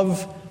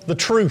love the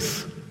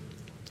truth.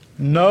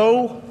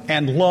 Know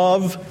and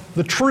love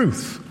the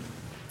truth.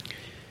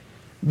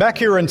 Back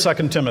here in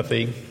 2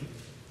 Timothy,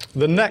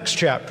 the next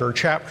chapter,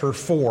 chapter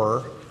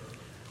 4,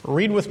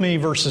 read with me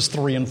verses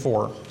 3 and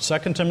 4.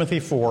 2 Timothy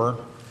 4,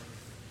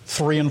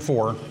 3 and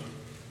 4.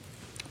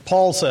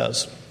 Paul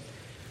says,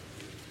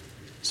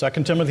 2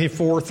 Timothy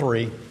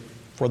 4:3,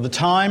 for the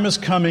time is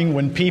coming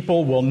when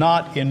people will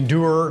not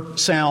endure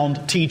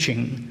sound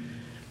teaching,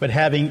 but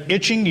having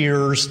itching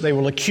ears, they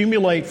will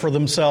accumulate for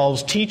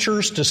themselves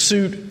teachers to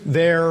suit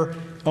their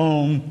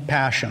own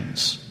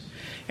passions,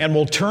 and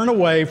will turn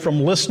away from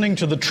listening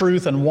to the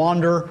truth and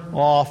wander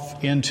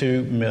off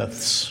into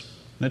myths.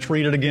 Let's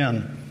read it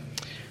again.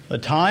 The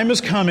time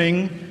is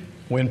coming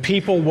when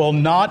people will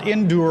not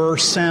endure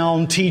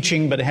sound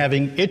teaching, but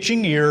having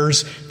itching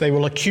ears, they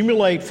will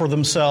accumulate for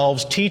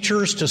themselves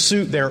teachers to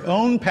suit their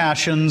own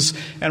passions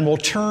and will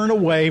turn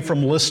away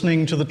from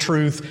listening to the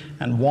truth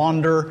and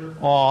wander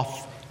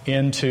off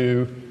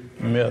into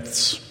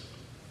myths.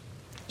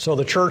 So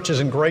the church is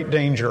in great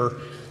danger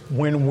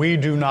when we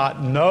do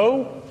not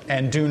know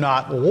and do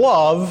not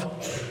love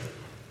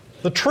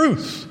the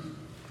truth.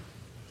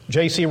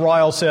 J.C.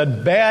 Ryle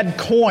said, bad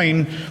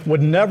coin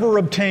would never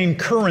obtain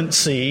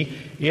currency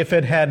if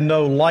it had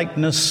no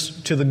likeness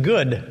to the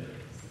good.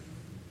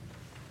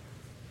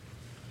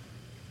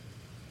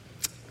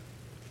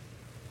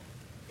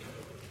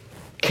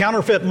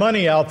 Counterfeit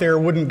money out there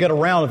wouldn't get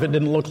around if it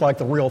didn't look like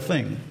the real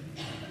thing.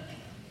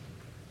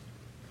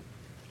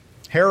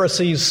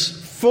 Heresy's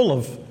full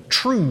of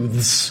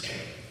truths,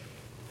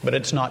 but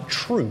it's not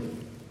true.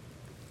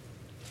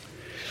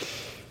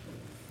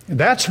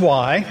 That's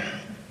why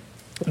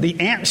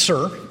the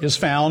answer is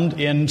found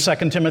in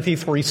 2 Timothy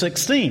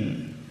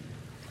 3:16.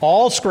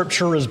 All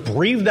Scripture is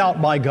breathed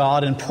out by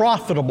God and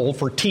profitable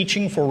for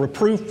teaching, for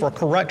reproof, for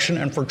correction,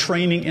 and for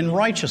training in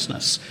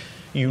righteousness.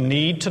 You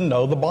need to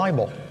know the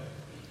Bible.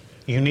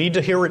 You need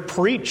to hear it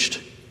preached.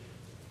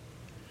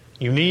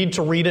 You need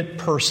to read it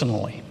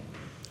personally.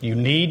 You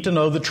need to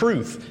know the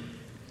truth.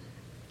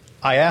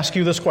 I ask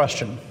you this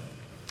question.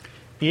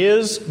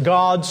 Is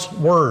God's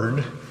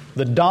Word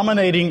the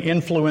dominating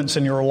influence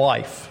in your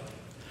life?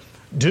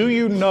 Do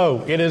you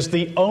know it is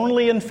the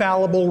only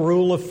infallible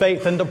rule of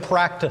faith and of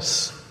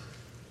practice?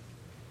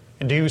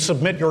 And do you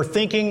submit your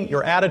thinking,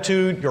 your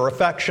attitude, your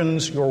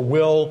affections, your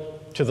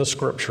will to the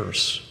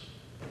Scriptures?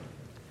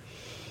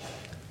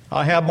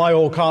 I have my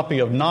old copy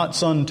of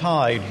Knots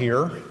Untied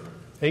here,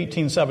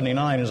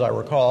 1879 as I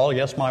recall.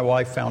 Yes, my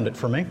wife found it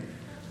for me.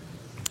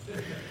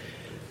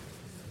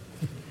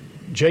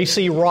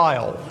 J.C.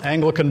 Ryle,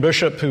 Anglican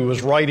bishop who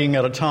was writing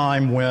at a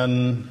time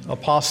when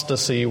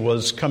apostasy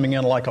was coming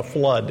in like a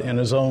flood in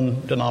his own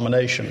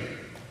denomination.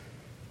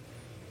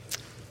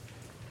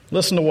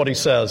 Listen to what he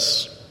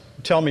says.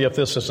 Tell me if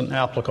this isn't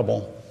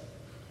applicable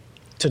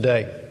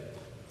today.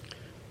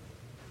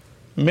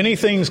 Many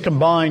things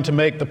combine to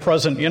make the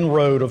present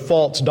inroad of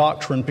false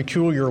doctrine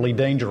peculiarly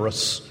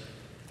dangerous.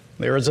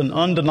 There is an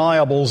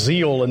undeniable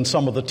zeal in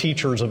some of the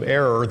teachers of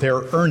error. Their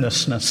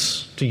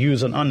earnestness, to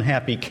use an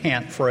unhappy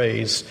Kant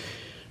phrase,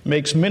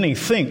 makes many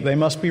think they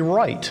must be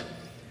right.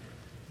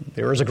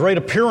 There is a great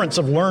appearance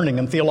of learning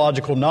and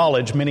theological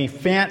knowledge. Many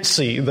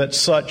fancy that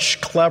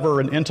such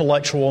clever and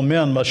intellectual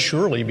men must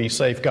surely be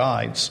safe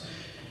guides.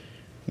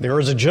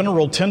 There is a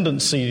general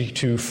tendency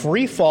to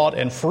free thought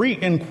and free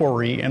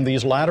inquiry in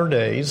these latter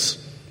days.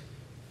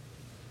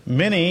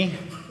 Many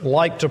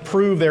like to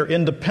prove their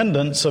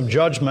independence of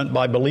judgment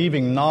by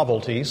believing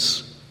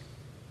novelties.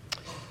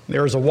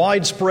 There is a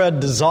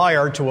widespread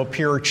desire to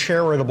appear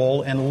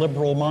charitable and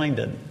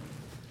liberal-minded.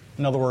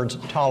 In other words,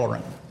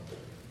 tolerant.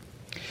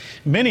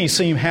 Many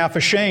seem half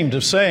ashamed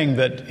of saying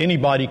that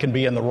anybody can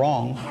be in the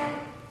wrong.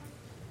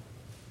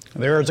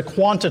 There is a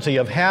quantity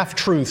of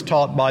half-truth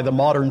taught by the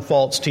modern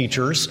false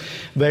teachers.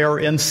 They are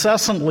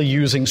incessantly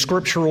using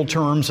scriptural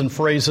terms and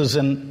phrases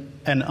in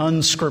an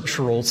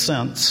unscriptural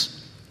sense.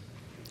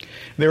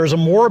 There is a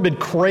morbid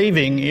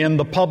craving in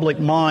the public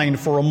mind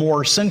for a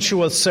more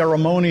sensuous,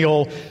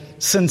 ceremonial,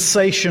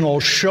 sensational,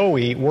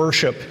 showy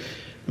worship.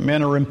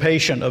 Men are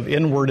impatient of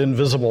inward,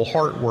 invisible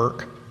heart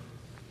work.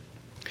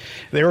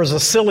 There is a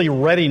silly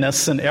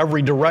readiness in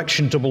every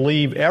direction to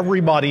believe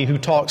everybody who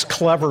talks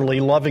cleverly,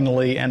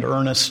 lovingly, and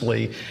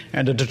earnestly,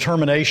 and a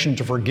determination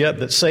to forget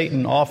that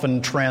Satan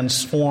often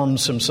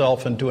transforms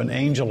himself into an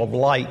angel of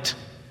light.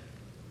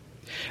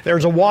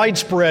 There's a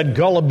widespread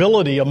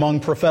gullibility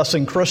among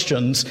professing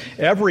Christians.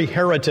 Every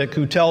heretic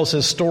who tells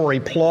his story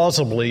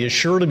plausibly is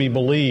sure to be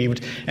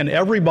believed, and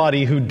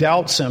everybody who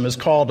doubts him is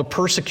called a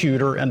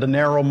persecutor and a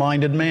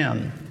narrow-minded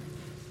man.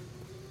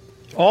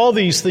 All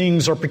these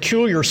things are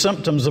peculiar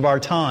symptoms of our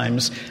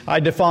times. I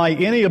defy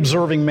any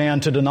observing man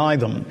to deny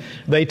them.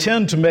 They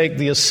tend to make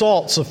the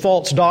assaults of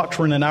false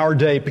doctrine in our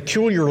day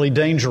peculiarly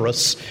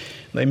dangerous.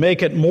 They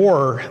make it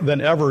more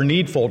than ever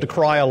needful to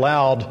cry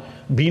aloud,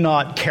 "Be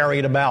not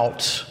carried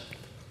about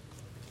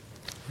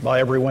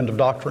by every wind of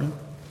doctrine."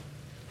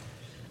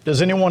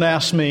 Does anyone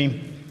ask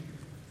me,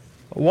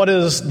 what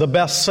is the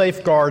best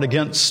safeguard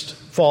against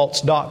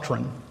false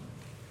doctrine?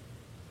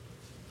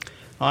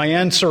 I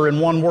answer in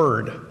one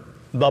word: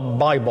 the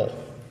Bible.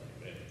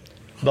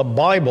 The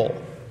Bible,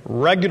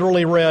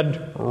 regularly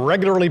read,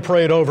 regularly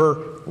prayed over,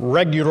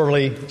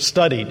 regularly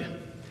studied.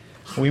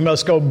 We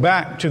must go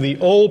back to the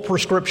old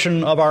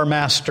prescription of our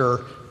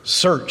Master: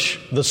 search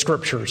the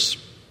Scriptures.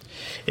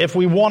 If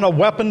we want a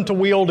weapon to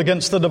wield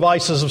against the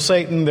devices of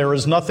Satan, there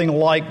is nothing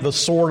like the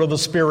sword of the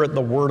Spirit,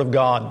 the Word of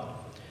God.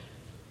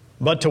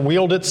 But to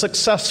wield it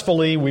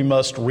successfully, we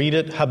must read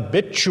it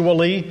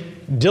habitually,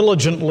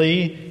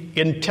 diligently,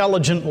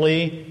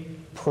 intelligently,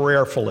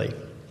 prayerfully.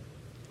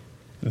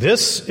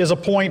 This is a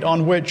point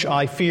on which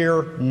I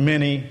fear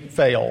many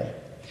fail.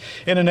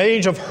 In an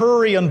age of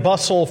hurry and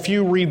bustle,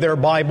 few read their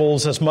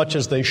Bibles as much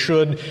as they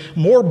should.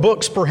 More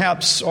books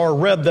perhaps are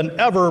read than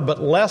ever,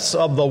 but less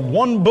of the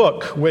one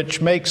book which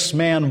makes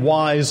man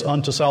wise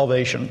unto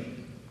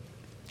salvation.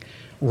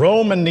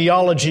 Roman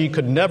neology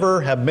could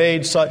never have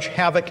made such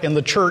havoc in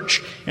the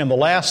church in the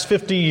last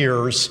 50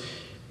 years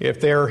if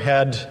there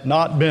had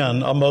not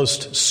been a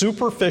most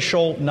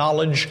superficial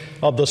knowledge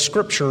of the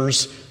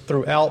Scriptures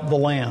throughout the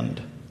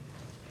land.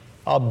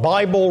 A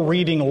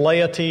Bible-reading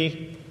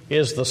laity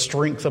is the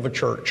strength of a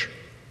church.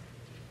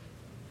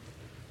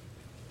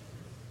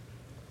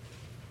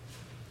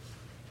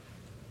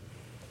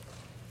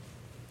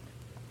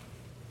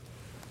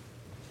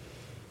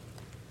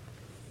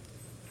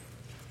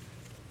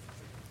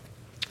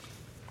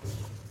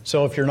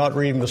 So if you're not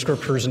reading the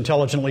Scriptures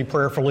intelligently,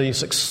 prayerfully,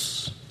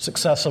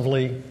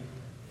 successively,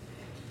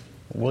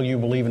 will you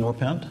believe and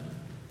repent?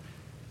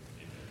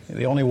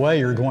 The only way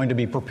you're going to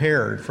be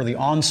prepared for the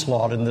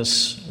onslaught in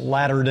this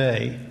latter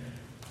day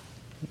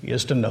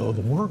is to know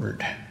the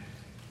Word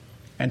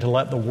and to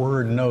let the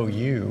Word know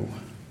you.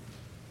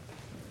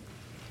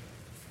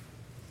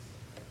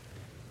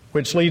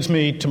 Which leads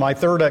me to my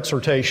third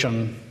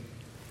exhortation.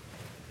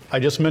 I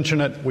just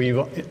mentioned it, we've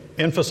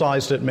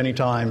emphasized it many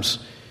times.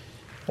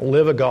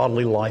 Live a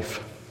godly life.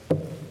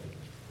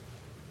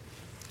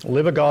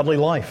 Live a godly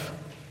life.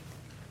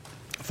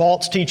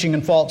 False teaching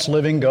and false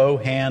living go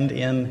hand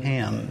in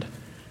hand.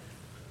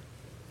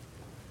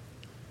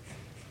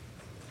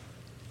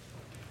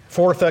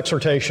 Fourth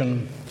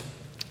exhortation,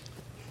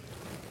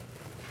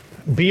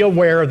 be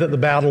aware that the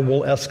battle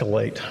will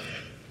escalate.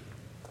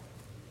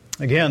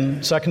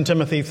 Again, 2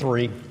 Timothy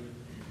 3,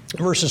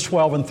 verses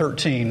 12 and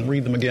 13.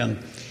 Read them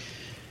again.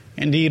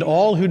 Indeed,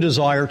 all who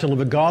desire to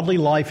live a godly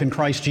life in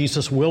Christ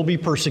Jesus will be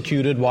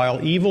persecuted,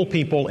 while evil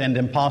people and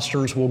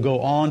impostors will go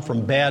on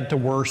from bad to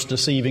worse,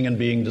 deceiving and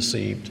being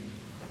deceived.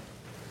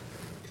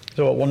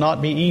 So it will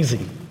not be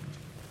easy.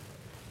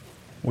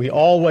 We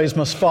always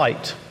must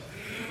fight.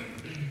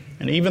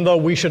 And even though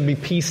we should be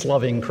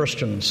peace-loving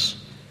Christians,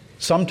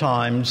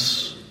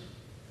 sometimes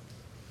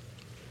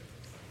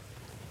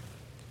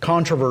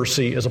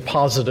controversy is a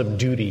positive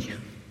duty.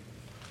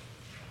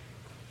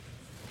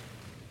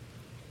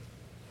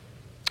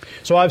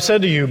 So I've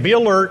said to you, be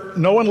alert,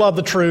 know and love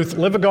the truth,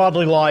 live a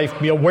godly life,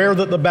 be aware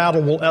that the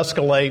battle will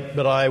escalate,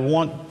 but I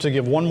want to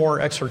give one more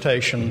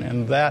exhortation,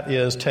 and that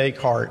is take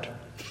heart.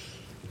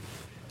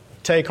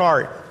 Take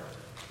heart,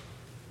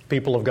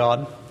 people of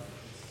God.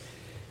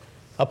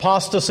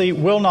 Apostasy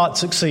will not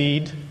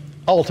succeed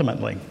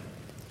ultimately.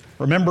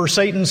 Remember,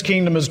 Satan's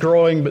kingdom is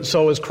growing, but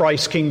so is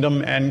Christ's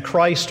kingdom, and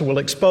Christ will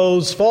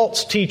expose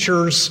false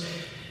teachers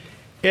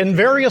in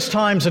various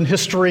times in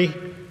history,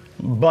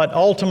 but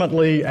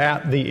ultimately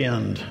at the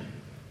end.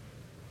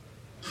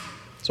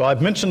 So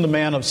I've mentioned the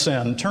man of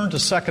sin. Turn to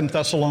 2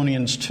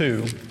 Thessalonians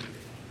 2.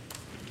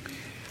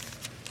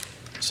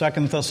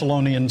 2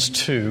 Thessalonians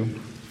 2.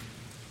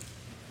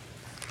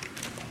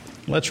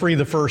 Let's read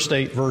the first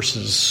 8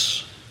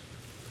 verses.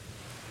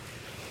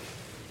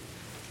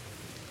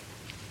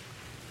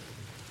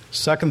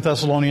 2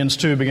 Thessalonians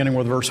 2, beginning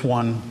with verse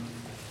 1.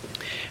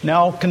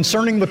 Now,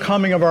 concerning the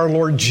coming of our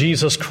Lord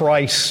Jesus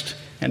Christ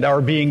and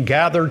our being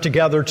gathered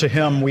together to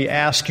him, we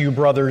ask you,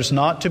 brothers,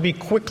 not to be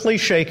quickly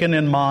shaken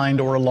in mind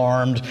or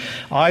alarmed,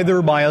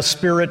 either by a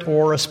spirit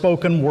or a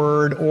spoken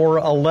word or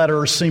a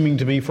letter seeming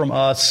to be from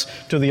us,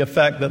 to the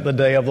effect that the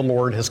day of the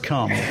Lord has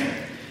come.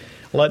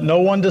 Let no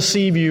one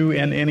deceive you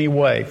in any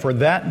way, for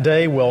that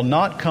day will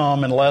not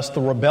come unless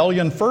the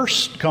rebellion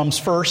comes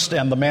first,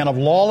 and the man of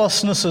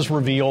lawlessness is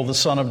revealed, the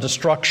son of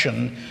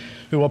destruction,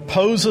 who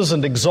opposes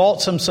and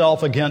exalts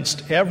himself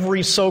against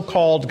every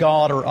so-called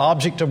God or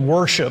object of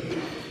worship,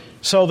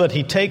 so that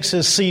he takes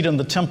his seat in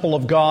the temple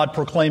of God,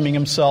 proclaiming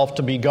himself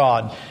to be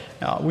God.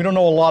 Now, we don't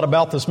know a lot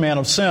about this man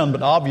of sin,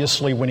 but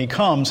obviously when he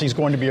comes, he's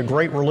going to be a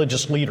great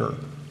religious leader.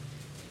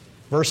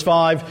 Verse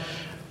 5,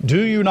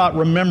 do you not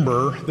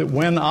remember that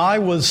when I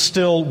was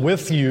still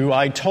with you,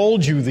 I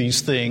told you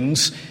these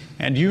things,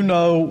 and you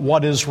know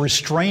what is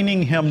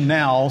restraining him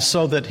now,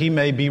 so that he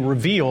may be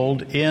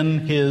revealed in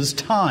his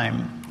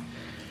time?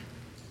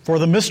 For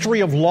the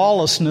mystery of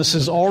lawlessness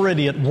is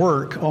already at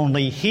work,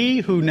 only he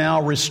who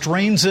now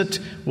restrains it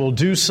will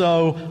do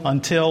so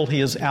until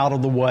he is out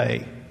of the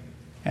way.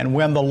 And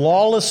when the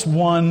lawless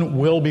one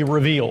will be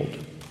revealed,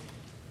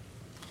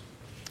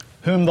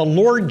 whom the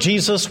Lord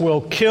Jesus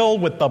will kill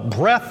with the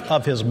breath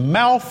of his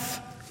mouth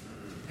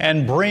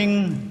and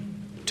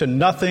bring to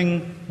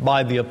nothing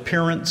by the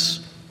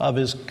appearance of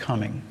his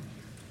coming.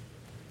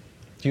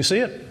 Do you see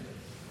it?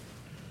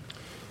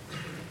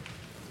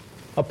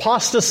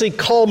 Apostasy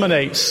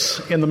culminates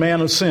in the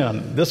man of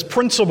sin. This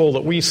principle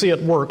that we see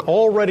at work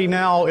already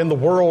now in the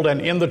world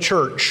and in the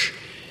church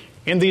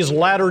in these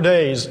latter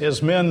days,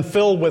 as men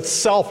filled with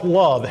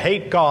self-love,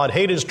 hate God,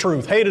 hate his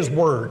truth, hate his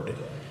word,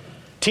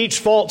 teach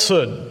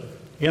falsehood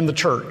in the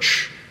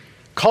church,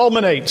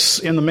 culminates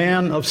in the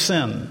man of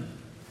sin.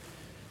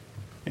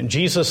 And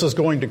Jesus is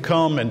going to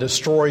come and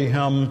destroy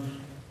him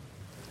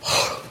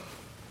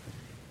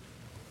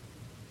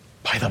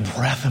by the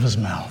breath of his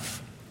mouth.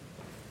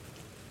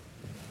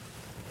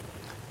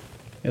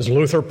 As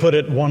Luther put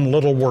it, one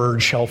little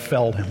word shall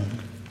fell him.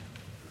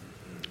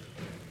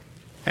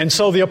 And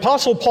so the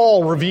Apostle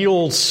Paul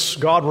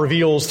God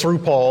reveals through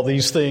Paul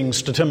these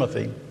things to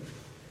Timothy.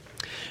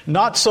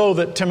 Not so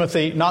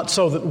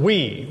that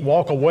we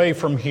walk away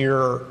from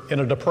here in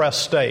a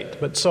depressed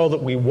state, but so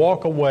that we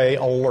walk away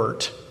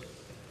alert,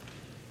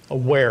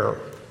 aware,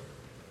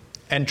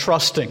 and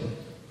trusting,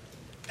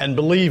 and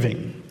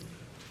believing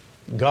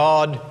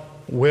God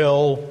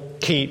will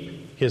keep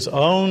his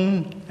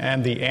own,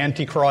 and the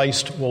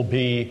Antichrist will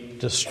be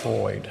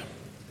destroyed.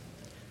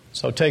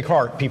 So take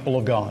heart, people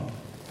of God.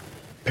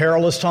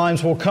 Perilous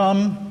times will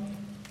come,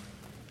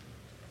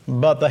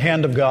 but the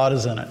hand of God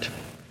is in it.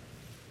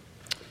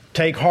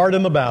 Take heart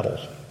in the battle,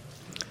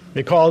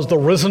 because the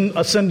risen,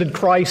 ascended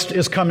Christ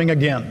is coming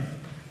again.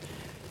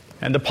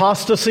 And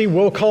apostasy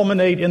will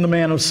culminate in the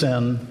man of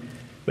sin,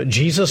 but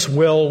Jesus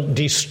will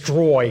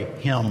destroy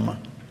him.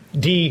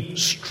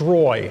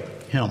 Destroy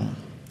him.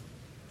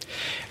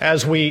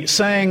 As we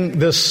sang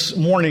this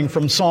morning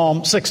from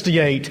Psalm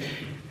 68,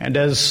 and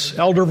as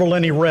Elder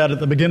Valeni read at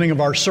the beginning of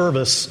our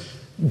service,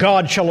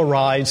 God shall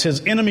arise,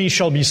 his enemies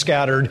shall be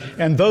scattered,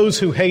 and those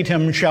who hate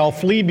him shall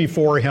flee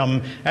before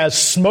him. As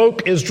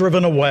smoke is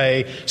driven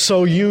away,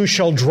 so you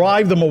shall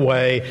drive them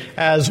away.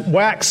 As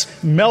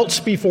wax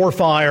melts before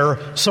fire,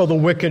 so the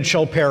wicked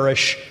shall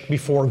perish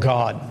before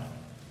God.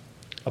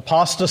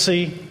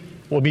 Apostasy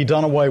will be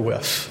done away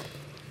with.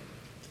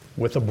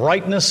 With the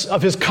brightness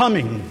of his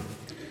coming,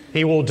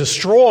 he will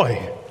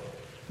destroy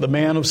the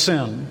man of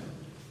sin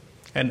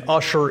and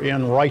usher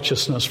in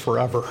righteousness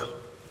forever.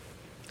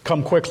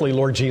 Come quickly,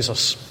 Lord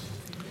Jesus.